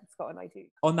describe what Scotland I do.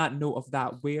 On that note of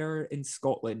that, where in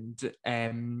Scotland,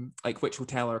 like which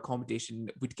hotel or accommodation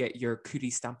would get your Coorie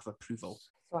stamp of approval?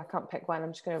 So I can't pick one.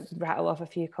 I'm just going to rattle off a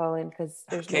few, Colin, because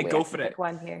there's no way go I for can it. pick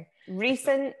one here.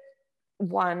 Recent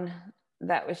one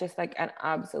that was just like an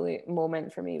absolute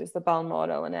moment for me was the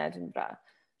Balmoral in Edinburgh,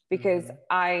 because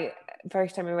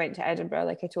first time we went to Edinburgh,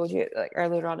 like I told you like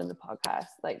earlier on in the podcast,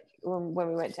 like when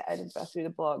we went to Edinburgh through the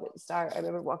blog at the start, I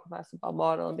remember walking past the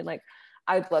Balmoral and being like,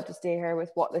 I'd love to stay here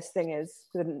with what this thing is,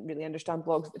 because I didn't really understand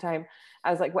blogs at the time.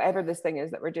 I was like, whatever this thing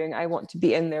is that we're doing, I want to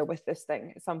be in there with this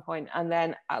thing at some point. And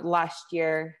then last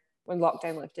year when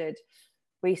lockdown lifted,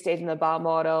 we stayed in the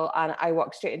Balmoral and I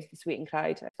walked straight into the suite and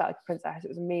cried. I felt like a princess. It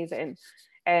was amazing.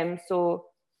 So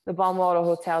the Balmoral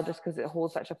Hotel, just because it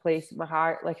holds such a place in my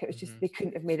heart, like it was just, they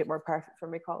couldn't have made it more perfect for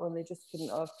me, Colin. They just couldn't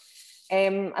have.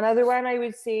 Another one I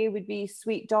would say would be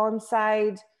Sweet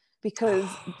Dawnside, because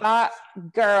that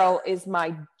girl is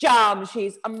my jam.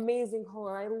 She's amazing,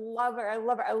 Colin. I love her.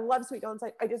 I love Sweet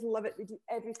Dawnside. I just love it. They do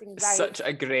everything right. Such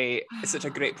a great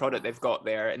product they've got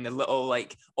there, and the little,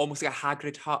 like, almost like a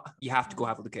Hagrid hut. You have to go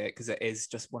have a look at it, because it is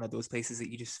just one of those places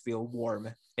that you just feel warm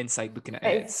inside looking at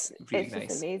it. It's really nice.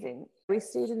 It's amazing. We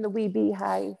stayed in the wee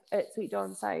beehive at Sweet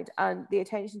Dawnside, and the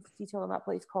attention to detail in that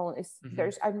place, Colin, is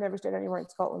I've never stayed anywhere in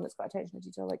Scotland that's got attention to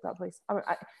detail like that place. I mean,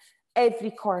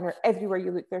 every corner, everywhere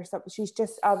you look, there's something. She's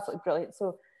just absolutely brilliant.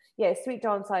 So yeah, Sweet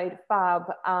Dawnside, fab.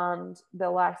 And the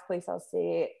last place I'll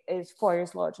say is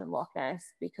Foyers Lodge in Loch Ness,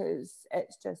 because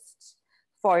it's just,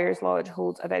 Foyers Lodge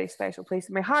holds a very special place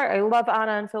in my heart. I love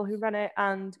Anna and Phil who run it,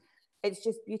 and it's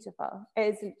just beautiful.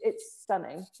 It's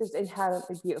stunning, just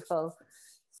inherently beautiful.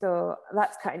 So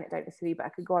that's cutting it down to 3, but I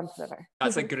could go on forever.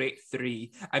 That's a great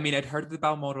 3. I mean, I'd heard of the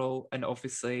Balmoral and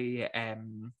obviously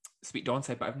Sweet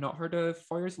Dawnside, but I've not heard of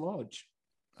Foyers Lodge.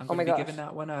 I'm going to be giving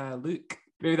that one a look.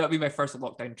 Maybe that'll be my first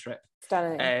lockdown trip.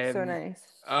 Stunning. So nice.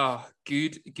 Oh,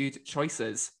 good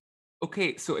choices.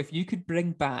 Okay, so if you could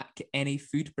bring back any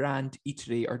food, brand,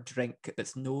 eatery or drink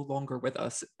that's no longer with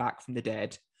us back from the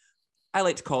dead, I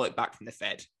like to call it back from the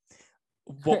Fed,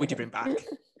 what would you bring back?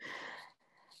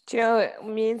 Do you know,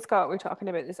 me and Scott were talking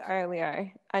about this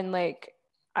earlier, and like,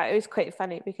 it was quite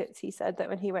funny because he said that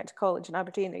when he went to college in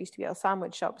Aberdeen, there used to be a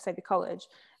sandwich shop beside the college,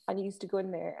 and he used to go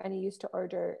in there and he used to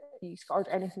order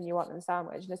anything you want in a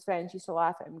sandwich, and his friends used to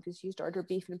laugh at him because he used to order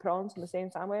beef and prawns on the same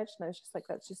sandwich, and I was just like,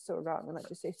 that's just so wrong, and that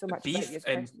just says so much about you as a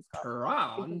person.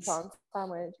 Prawns? Beef and prawns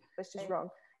sandwich, that's just wrong.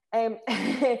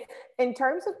 In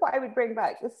terms of what I would bring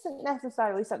back, this isn't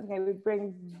necessarily something I would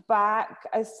bring back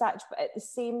as such, but at the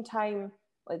same time,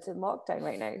 it's in lockdown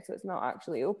right now, so it's not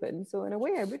actually open. So in a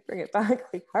way, I would bring it back.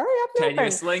 Like, hurry up!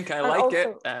 Tenuous link. I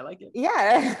like it.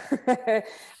 Yeah,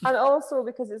 and also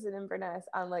because it's in Inverness,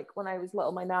 and like when I was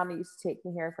little, my nana used to take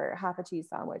me here for half a cheese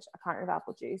sandwich, a carton of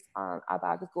apple juice, and a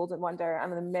bag of Golden Wonder,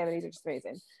 and the memories are just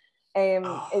amazing.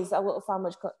 Is a little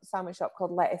sandwich shop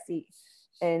called Lettuce Eat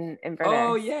in Inverness.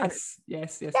 Oh yes.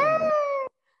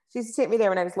 She used to take me there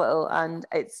when I was little, and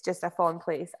it's just a fun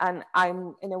place. And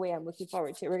I'm looking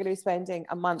forward to it. We're going to be spending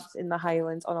a month in the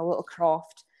Highlands on a little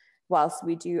croft whilst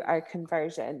we do our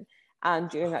conversion. And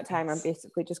during that time, I'm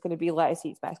basically just going to be Lettuce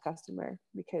Eat's best customer,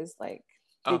 because like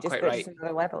they're just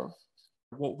another level.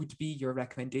 What would be your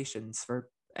recommendations for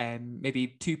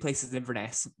maybe 2 places in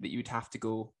Inverness that you would have to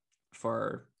go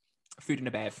for food and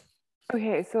a bev?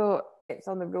 Okay, so it's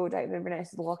on the road out in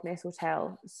Inverness, the Loch Ness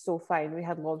Hotel. So fine. We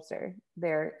had lobster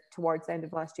there towards the end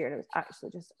of last year, and it was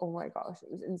actually just, oh my gosh,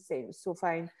 it was insane. It was so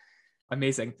fine.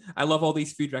 Amazing. I love all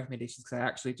these food recommendations because I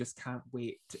actually just can't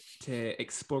wait to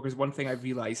explore. Because one thing I've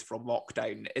realised from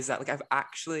lockdown is that like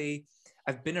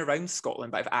I've been around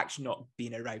Scotland, but I've actually not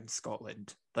been around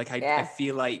Scotland. Like I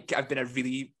feel like I've been a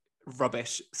really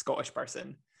rubbish Scottish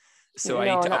person. So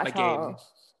I need to up my game.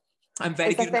 I'm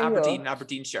very good in Aberdeen,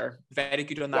 Aberdeenshire. Very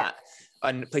good on that,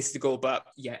 on places to go. But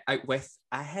yeah, out with,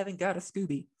 I haven't got a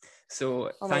Scooby. So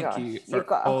thank you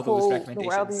for all those recommendations.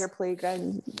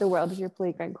 The world is your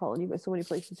playground, Colin. You've got so many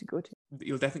places to go to.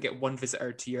 You'll definitely get one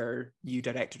visitor to your new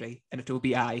directory, and it'll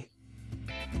be I.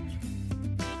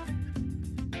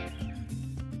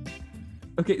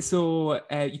 Okay, so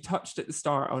you touched at the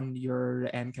start on your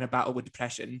kind of battle with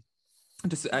depression.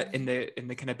 Just in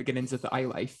the kind of beginnings of the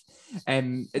iLife.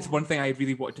 It's one thing I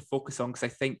really wanted to focus on, because I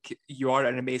think you are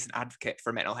an amazing advocate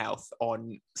for mental health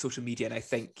on social media, and I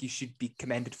think you should be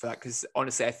commended for that, because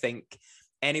honestly I think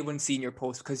anyone seeing your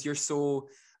post, because you're so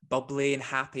bubbly and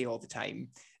happy all the time,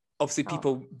 obviously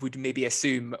people would maybe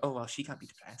assume, oh well, she can't be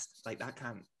depressed, like that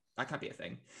can't be a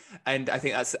thing. And I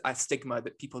think that's a stigma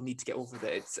that people need to get over,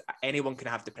 that it's anyone can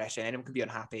have depression, anyone can be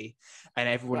unhappy, and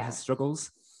everyone has struggles.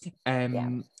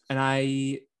 And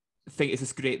I think it's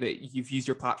just great that you've used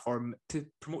your platform to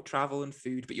promote travel and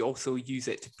food, but you also use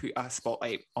it to put a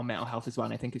spotlight on mental health as well.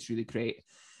 And I think it's really great.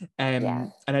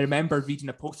 And I remember reading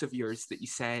a post of yours that you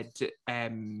said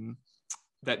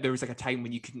that there was like a time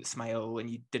when you couldn't smile and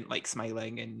you didn't like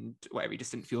smiling and whatever, you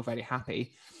just didn't feel very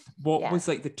happy. What was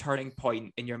like the turning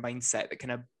point in your mindset that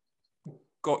kind of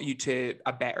got you to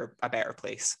a better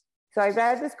place? So I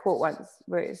read this quote once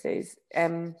where it says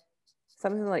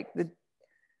something like the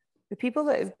people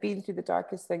that have been through the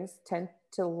darkest things tend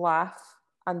to laugh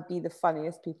and be the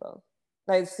funniest people.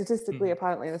 Now, statistically,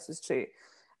 apparently this is true.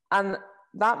 And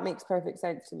that makes perfect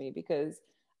sense to me because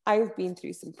I've been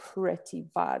through some pretty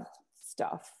bad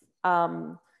stuff.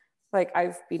 Like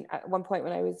I've been at one point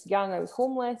when I was young, I was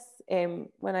homeless.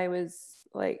 When I was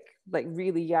like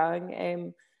really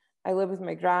young, I lived with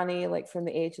my granny like from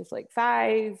the age of like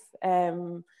 5.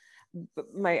 But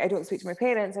I don't speak to my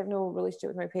parents. I have no relationship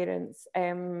with my parents.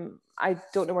 I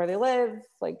don't know where they live.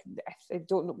 Like I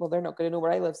don't know. Well, they're not going to know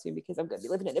where I live soon because I'm going to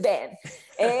be living in a van.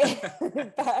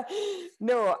 But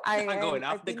no, I'm going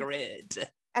off the grid.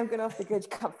 I'm going off the grid.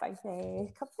 Come find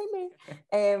me. Come find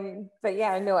me. But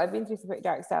yeah, no, I've been through some pretty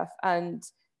dark stuff, and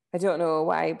I don't know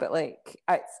why, but like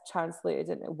it's translated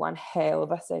into one hell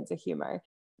of a sense of humor.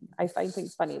 I find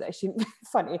things funny that I shouldn't be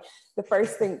funny. The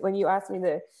first thing when you asked me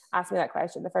that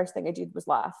question, the first thing I did was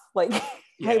laugh. Like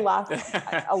I laughed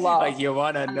a lot. Like you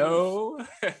wanna know?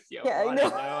 I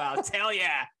know. I'll tell you.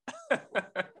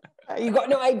 You got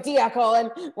no idea,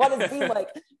 Colin. What it's been like.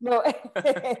 No,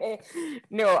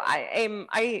 no.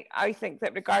 I think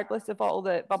that regardless of all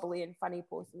the bubbly and funny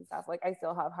posts and stuff, like I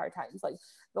still have hard times. Like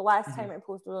the last time I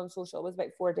posted on social was about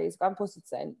 4 days ago. I haven't posted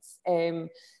since.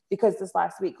 Because this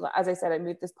last week, as I said, I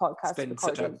moved this podcast to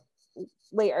recording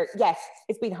later. Yes,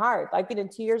 it's been hard. I've been in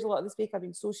tears a lot this week. I've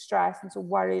been so stressed and so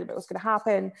worried about what's going to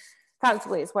happen.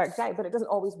 Thankfully, it's worked out, but it doesn't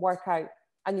always work out,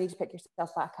 and you need to pick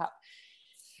yourself back up.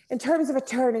 In terms of a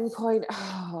turning point,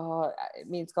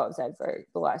 me and Scott have said for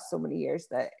the last so many years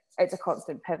that it's a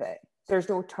constant pivot. There's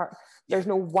no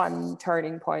one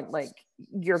turning point. Like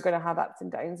you're going to have ups and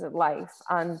downs in life,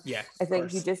 and I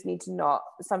think you just need to not.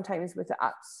 Sometimes with the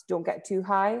ups, don't get too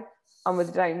high, and with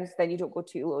the downs, then you don't go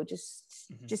too low.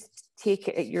 Just take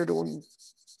it at your own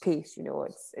pace. You know,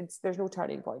 it's there's no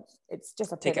turning point. It's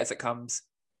just a pivot. Take it as it comes.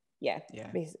 Yeah,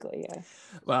 basically, yeah.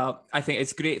 Well, I think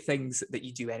it's great things that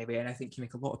you do anyway, and I think you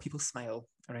make a lot of people smile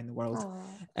around the world.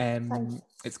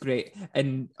 It's great.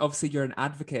 And obviously you're an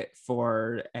advocate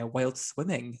for wild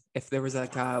swimming. If there was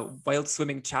like a wild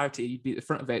swimming charity, you'd be at the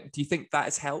front of it. Do you think that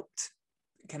has helped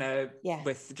kind of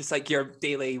with just like your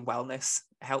daily wellness?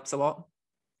 Helps a lot?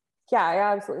 Yeah,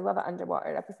 I absolutely love it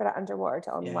underwater. I prefer it underwater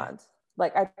to on land.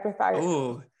 Like I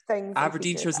prefer things.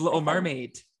 Aberdeenshire's Little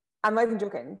Mermaid. I'm not even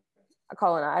joking.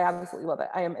 Colin, I absolutely love it.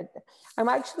 I'm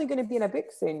actually going to be in a book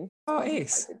soon. Oh,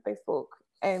 ace. By folk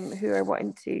who are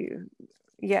wanting to,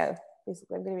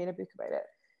 basically I'm going to be in a book about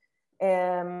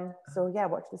it. So yeah,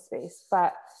 watch this space.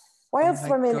 But wild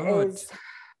swimming is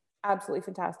absolutely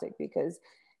fantastic because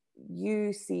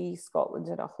you see Scotland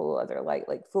in a whole other light.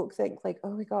 Like folk think like,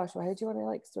 oh my gosh, why do you want to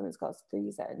like swim in Scotland's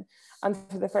freezing? And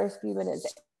for the first few minutes,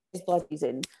 it's blood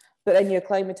freezing, but then you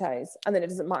acclimatise, and then it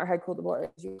doesn't matter how cold the water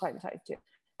is, you acclimatise to it.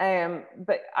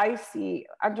 But I see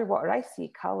underwater, I see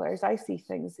colours, I see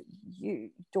things that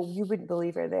you wouldn't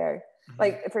believe are there.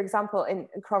 Like, for example, in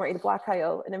Cromarty, the Black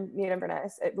Isle, near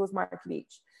Inverness, at Rosemarkie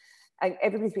Beach, and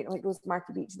everybody's been like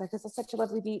Rosemarkie Beach, and like, this is such a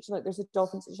lovely beach, and like, there's a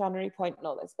dolphins at January Point and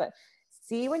all this, but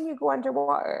see when you go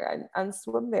underwater and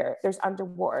swim there, there's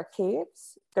underwater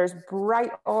caves, there's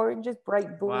bright oranges,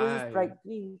 bright blues, bright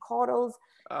green corals.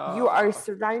 You are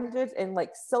surrounded in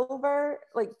like silver,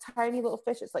 like tiny little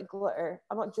fish. It's like glitter.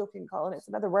 I'm not joking, Colin. It's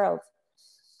another world.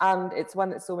 And it's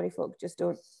one that so many folk just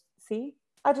don't see.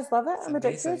 I just love it. I'm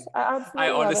addicted. I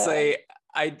absolutely love it.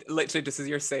 I literally, just as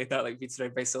you're saying that, like being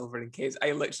surrounded by silver and caves,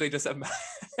 I literally just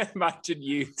imagine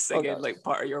you singing like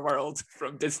part of your world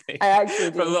from Disney. I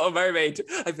actually do. From Little Mermaid.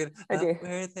 I've been I do.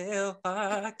 Where they'll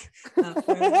walk, up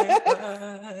where they'll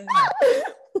run.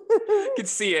 You can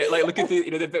see it, like look at the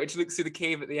the bit which looks through the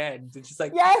cave at the end, and she's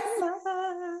like,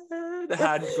 the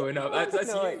hand going up.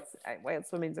 Wild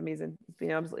swimming's amazing. It's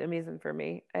been absolutely amazing for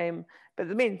me. But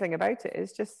the main thing about it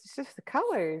is just the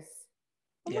colours.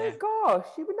 Oh my gosh,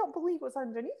 you would not believe what's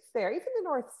underneath there. Even the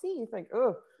North Sea, you think,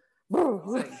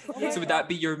 So would that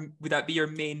be your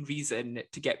main reason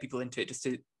to get people into it, just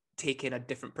to take in a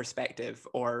different perspective?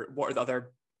 Or what are the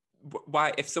other,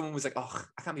 why, if someone was like, oh,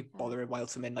 I can't be bothered with wild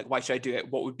swimming, like why should I do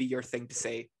it? What would be your thing to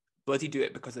say, bloody do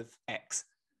it because of X?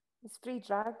 It's free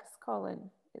drugs, Colin.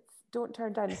 Don't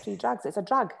turn down free drugs. It's a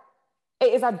drug.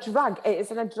 It is a drug. It is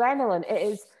an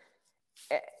adrenaline.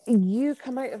 You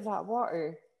come out of that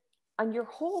water and your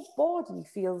whole body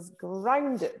feels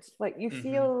grounded. Like you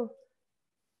feel,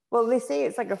 well, they say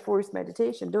it's like a forced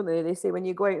meditation, don't they? They say when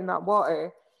you go out in that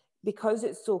water, because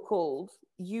it's so cold,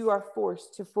 you are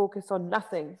forced to focus on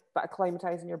nothing but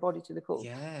acclimatizing your body to the cold.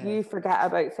 Yeah. You forget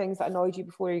about things that annoyed you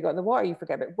before you got in the water. You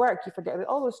forget about work. You forget about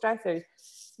all those stressors.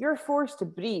 You're forced to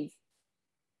breathe.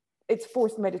 It's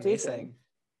forced meditation.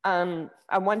 And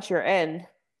once you're in,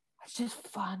 it's just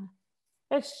fun.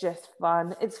 It's just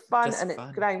fun. It's fun and it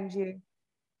grounds you.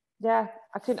 Yeah,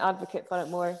 I couldn't advocate for it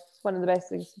more. It's one of the best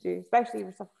things to do, especially if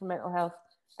you suffer from mental health,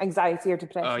 anxiety or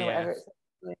depression or whatever.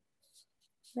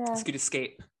 It's a good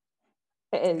escape.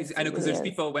 It is. I know, because there's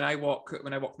people, when I walk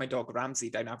my dog Ramsey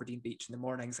down Aberdeen Beach in the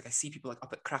mornings, like I see people like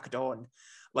up at crack of dawn,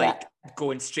 like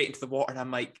going straight into the water, and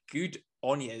I'm like, good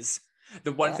on yous.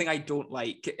 The one thing I don't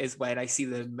like is when I see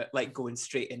them like going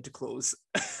straight into clothes,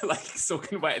 like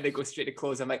soaking wet, and they go straight to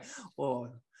clothes. I'm like, oh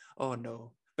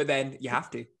no. But then you have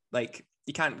to, like,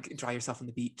 you can't dry yourself on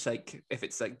the beach, like if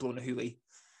it's like blowing a hoolie.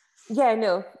 Yeah, I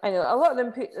know. A lot of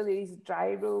them put these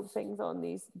dry robe things on,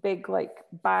 these big like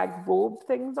bag robe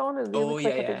things on, and they look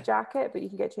like a big jacket, but you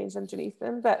can get changed underneath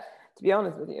them. But to be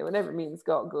honest with you, whenever me and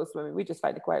Scott go swimming, we just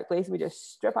find a quiet place and we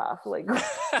just strip off. Like,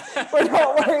 we're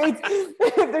not worried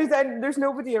if there's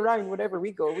nobody around. Whenever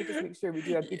we go, we just make sure we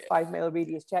do a good 5 mile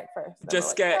radius check first.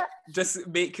 Just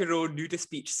make your own nudist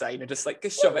beach sign and just like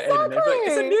shove it in, and they're like,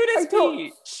 it's a nudist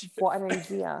beach. What an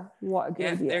idea! What a good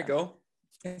idea. There you go.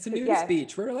 It's a nudist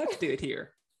beach. We're allowed to do it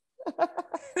here. I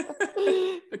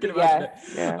can imagine it.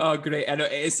 Yeah. Oh, great. I know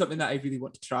it is something that I really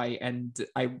want to try, and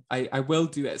I will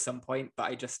do it at some point, but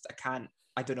I can't.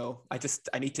 I don't know. I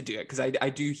need to do it because I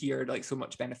do hear like so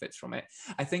much benefits from it.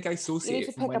 I think I associate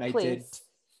it from when I did.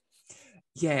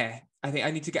 Yeah, I think I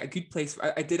need to get a good place.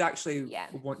 I did actually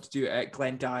want to do it at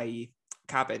Glendy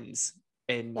Cabins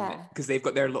because they've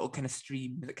got their little kind of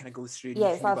stream that kind of goes through.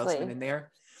 Yeah, exactly. In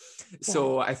there.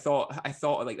 So I thought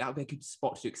like that would be a good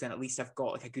spot to do, because then at least I've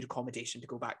got like a good accommodation to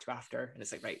go back to after, and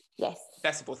it's like, right,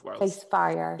 best of both worlds. Nice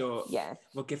fire. So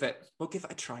we'll give it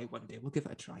a try one day. We'll give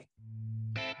it a try.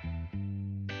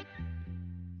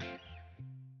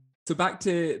 So back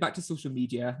to social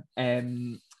media.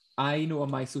 I know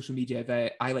on my social media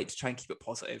that I like to try and keep it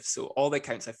positive. So all the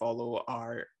accounts I follow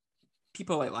are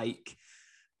people I like,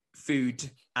 food,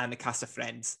 and a cast of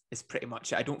friends is pretty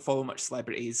much it. I don't follow much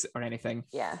celebrities or anything.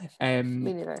 Yeah.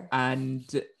 Me neither. And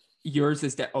yours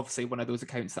is obviously one of those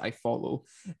accounts that I follow.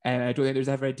 And I don't think there's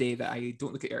ever a day that I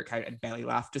don't look at your account and belly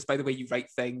laugh just by the way you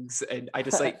write things. And I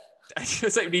just like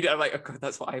read it. I'm like, oh God,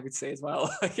 that's what I would say as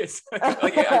well. I guess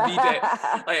like I read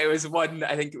it. Like it was one,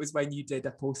 I think it was when you did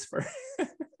a post for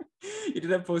you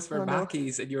did a post for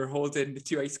Mackey's and you were holding the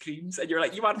 2 ice creams and you're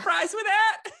like, you want fries with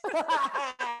it?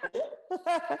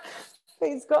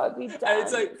 It's got to be done. And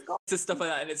it's like just stuff like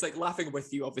that, and it's like laughing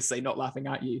with you, obviously not laughing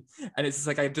at you, and it's just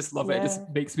like I just love it. It just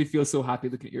makes me feel so happy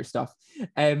looking at your stuff. Do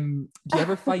you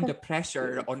ever find a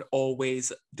pressure on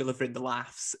always delivering the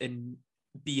laughs and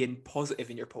being positive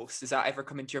in your posts? Does that ever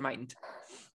come into your mind?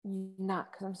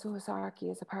 Not because I'm so sarky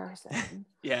as a person.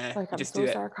 Like I'm so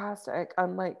sarcastic,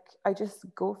 and like I just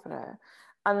go for it.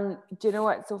 And do you know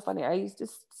what's so funny? I used to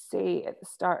say at the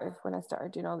start of when I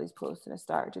started doing all these posts and I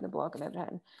started doing the blog and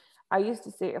everything, I used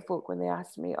to say to folk when they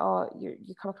asked me, oh, you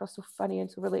come across so funny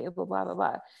and so relatable, blah, blah,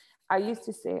 blah. I used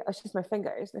to say, oh, it's just my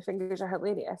fingers. My fingers are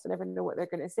hilarious. I never know what they're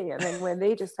going to say. And then when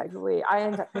they just type away, I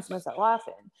end up pissing myself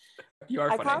laughing. You are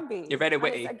funny. I can be. You're very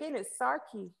witty. It's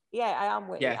sarky. Yeah, I am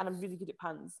witty, and I'm really good at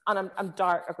puns. And I'm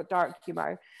dark. I've got dark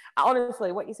humor.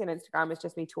 Honestly, what you see on Instagram is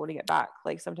just me toning it back.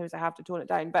 Like sometimes I have to tone it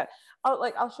down. But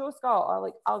I'll show Scott,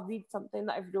 or I'll read something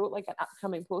that I've wrote, like an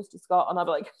upcoming post to Scott, and I'll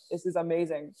be like, "This is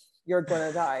amazing. You're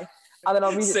gonna die." And then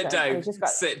I'll read sit it.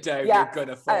 Sit down. You're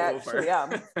gonna fall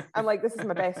over. I'm like, this is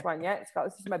my best one. Yeah, Scott,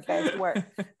 this is my best work.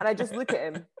 And I just look at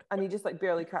him, and he just like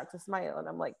barely cracks a smile, and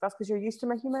I'm like, that's because you're used to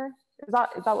my humor. Is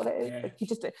that what it is? Yeah. Like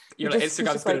you're like,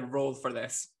 Instagram's gonna roll for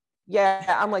this.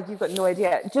 Yeah, I'm like, you've got no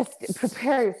idea. Just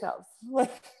prepare yourself.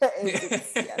 Like,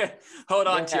 hold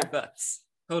on to your butts.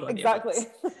 Hold on. Exactly.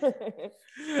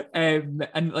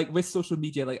 And like with social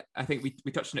media, like I think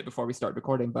we touched on it before we started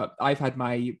recording, but I've had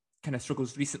my kind of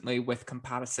struggles recently with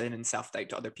comparison and self-doubt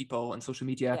to other people on social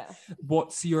media.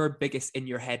 What's your biggest in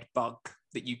your head bug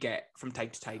that you get from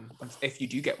time to time, if you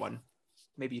do get one?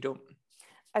 Maybe you don't.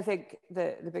 I think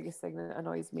the biggest thing that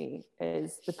annoys me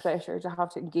is the pressure to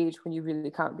have to engage when you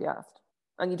really can't be asked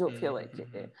and you don't feel like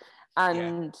it.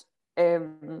 And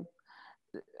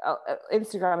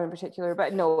Instagram in particular,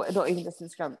 but no, not even just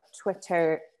Instagram,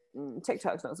 Twitter,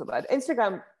 TikTok's not so bad.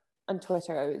 Instagram and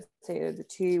Twitter, I would say, are the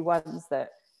two ones that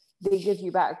they give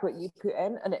you back what you put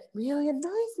in, and it really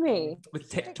annoys me. With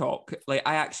TikTok, like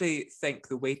I actually think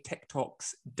the way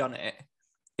TikTok's done it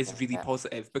is really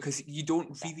positive because you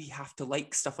don't really have to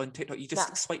like stuff on TikTok. You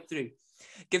just swipe through.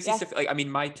 Gives you stuff like, I mean,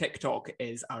 my TikTok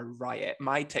is a riot.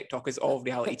 My TikTok is all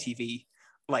reality TV.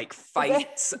 Like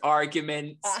fights,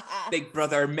 arguments, Big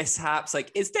Brother mishaps,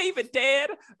 like, is David dead?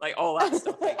 Like all that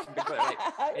stuff. Like,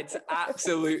 it's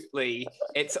absolutely,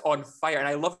 it's on fire. And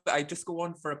I love that. I just go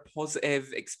on for a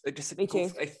positive, just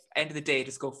go, end of the day,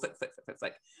 just go flip.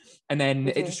 And then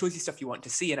it just shows you stuff you want to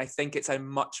see. And I think it's a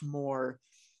much more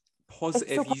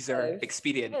positive user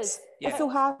experience. I'm so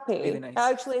happy. Really nice.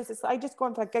 Actually, I just go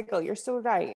on for a giggle. You're so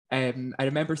right. I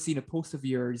remember seeing a post of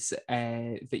yours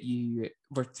that you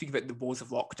were speaking about the woes of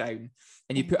lockdown,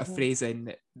 and you put a phrase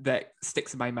in that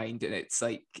sticks in my mind, and it's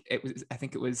like I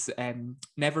think it was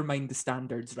never mind the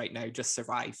standards right now, just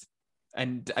survive.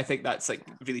 And I think that's like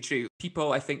really true.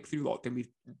 People, I think through lockdown,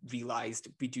 we've realised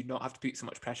we do not have to put so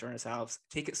much pressure on ourselves.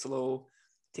 Take it slow.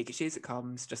 Take it as it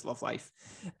comes, just love life.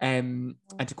 And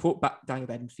to quote back Daniel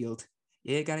Bedingfield,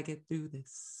 you gotta get through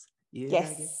this. You gotta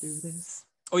get through this.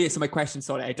 Oh yeah, so my question,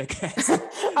 sorry, I digress.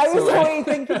 I was always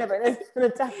thinking about this for a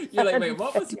time. You're like, wait,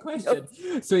 what was the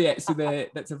question? So yeah, so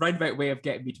that's a roundabout way of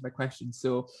getting me to my question.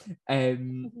 So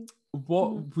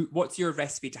what's your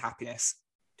recipe to happiness?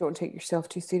 Don't take yourself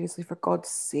too seriously, for God's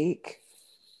sake.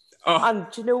 Oh, and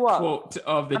do you know what? Quote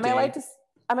of the day.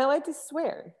 Am I allowed to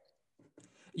swear?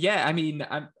 Yeah, I mean,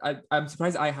 I'm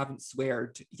surprised I haven't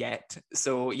sweared yet.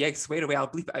 So yeah, swear away. I'll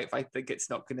bleep it out if I think it's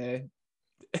not gonna.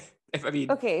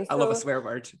 I love a swear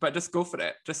word, but just go for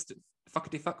it. Just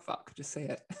fuckity fuck. Just say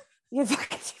it. Yeah,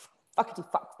 fuckity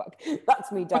fuck.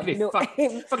 That's me, Dad.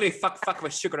 Fuckity fuck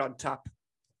with sugar on top.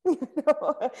 Do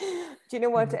you know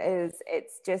what it is?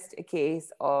 It's just a case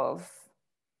of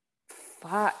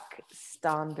fuck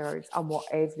standards and what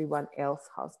everyone else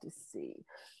has to say.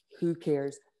 Who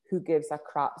cares? Who gives a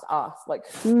crap's ass? Like,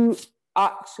 who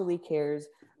actually cares?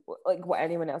 Like, what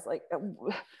anyone else, like,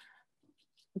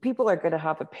 people are going to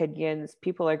have opinions.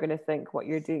 People are going to think what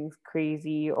you're doing is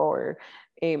crazy, or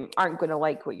aren't going to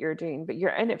like what you're doing, but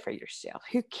you're in it for yourself.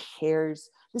 Who cares?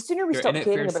 The sooner we stop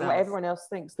caring about what everyone else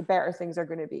thinks, the better things are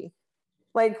going to be.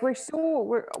 Like,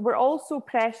 we're all so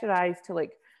pressurized to,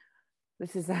 like,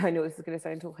 I know this is going to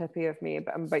sound totally hippie of me,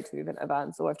 but I'm about to move into a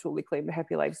van, so I've totally claimed the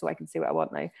hippie life, so I can say what I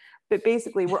want now. But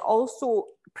basically, we're also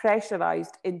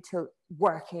pressurized into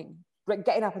working, like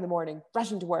getting up in the morning,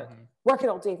 rushing to work, working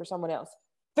all day for someone else,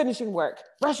 finishing work,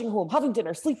 rushing home, having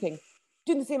dinner, sleeping,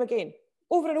 doing the same again,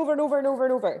 over and over and over and over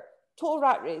and over. Total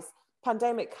rat race.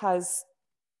 Pandemic has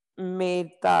slowed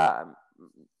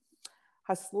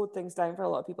things down for a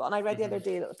lot of people. And I read the other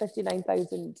day that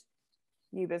 59,000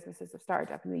 new businesses have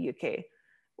started up in the UK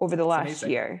over the last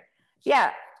year.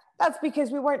 Yeah, that's because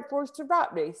we weren't forced to rat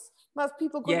race. That's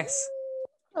people going, yes,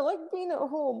 I like being at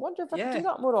home. Wonder if I could do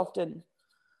that more often.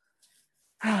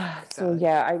 So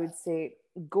yeah, I would say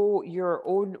go your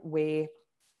own way.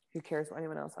 Who cares what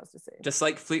anyone else has to say? Just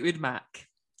like Fleetwood Mac.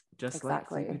 Like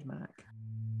Fleetwood Mac.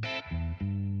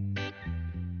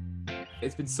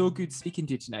 It's been so good speaking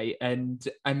to you tonight. And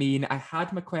I mean, I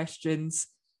had my questions,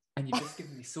 and you've just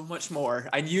given me so much more.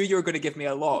 I knew you were going to give me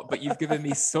a lot, but you've given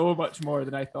me so much more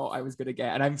than I thought I was going to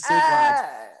get. And I'm so glad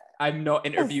I'm not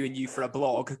interviewing you for a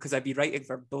blog, because I'd be writing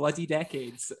for bloody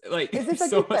decades. Like, there's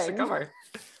so much to cover.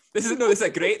 This is a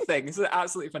great thing. This is an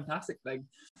absolutely fantastic thing.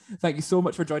 Thank you so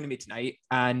much for joining me tonight.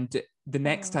 And the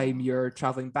next time you're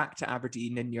traveling back to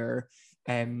Aberdeen in your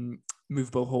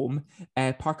movable home,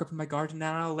 park up in my garden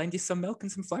and I'll lend you some milk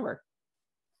and some flour.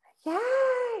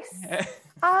 Yes,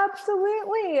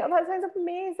 absolutely. That sounds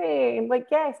amazing. Like,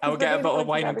 yes. I'll get a bottle of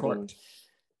wine and corked.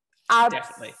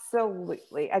 Absolutely.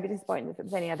 Definitely. I'd be disappointed if it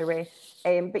was any other way.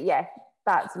 But yeah,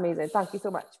 that's amazing. Thank you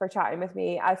so much for chatting with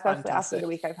me, especially after the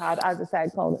week I've had. As I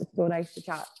said, Colin, it's so nice to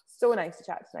chat. So nice to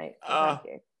chat tonight. So thank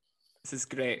you. This is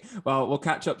great. Well, we'll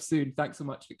catch up soon. Thanks so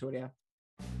much, Victoria.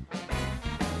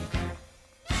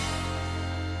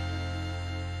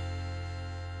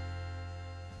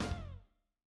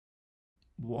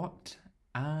 What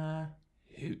a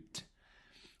hoot.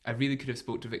 I really could have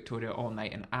spoke to Victoria all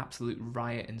night, an absolute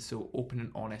riot, and so open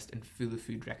and honest and full of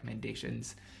food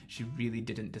recommendations. She really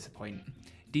didn't disappoint.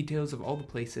 Details of all the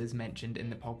places mentioned in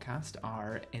the podcast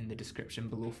are in the description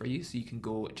below for you, so you can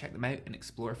go check them out and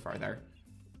explore further.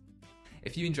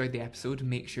 If you enjoyed the episode,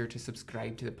 make sure to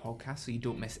subscribe to the podcast so you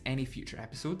don't miss any future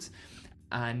episodes.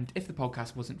 And if the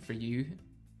podcast wasn't for you,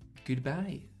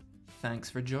 goodbye.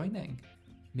 Thanks for joining.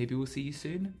 Maybe we'll see you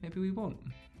soon, maybe we won't.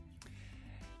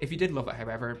 If you did love it,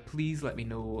 however, please let me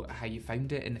know how you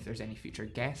found it and if there's any future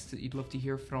guests that you'd love to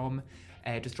hear from.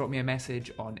 Just drop me a message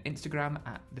on Instagram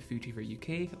at The Food Hoover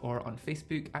UK or on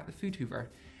Facebook at The Food Hoover.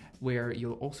 where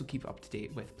you'll also keep up to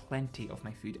date with plenty of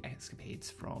my food escapades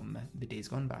from the days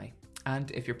gone by. And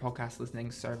if your podcast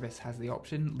listening service has the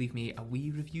option, leave me a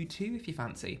wee review too if you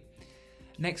fancy.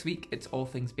 Next week, it's all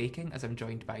things baking, as I'm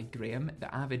joined by Graham,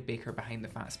 the avid baker behind the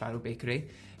Fat Sparrow Bakery,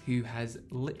 who has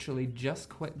literally just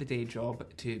quit the day job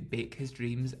to bake his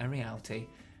dreams a reality.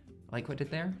 Like what I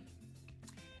did there?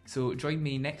 So join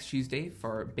me next Tuesday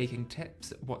for baking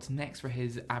tips, what's next for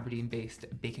his Aberdeen-based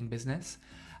baking business,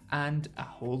 and a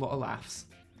whole lot of laughs.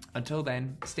 Until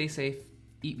then, stay safe,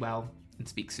 eat well, and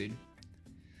speak soon.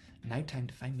 Now time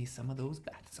to find me some of those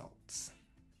bath salts.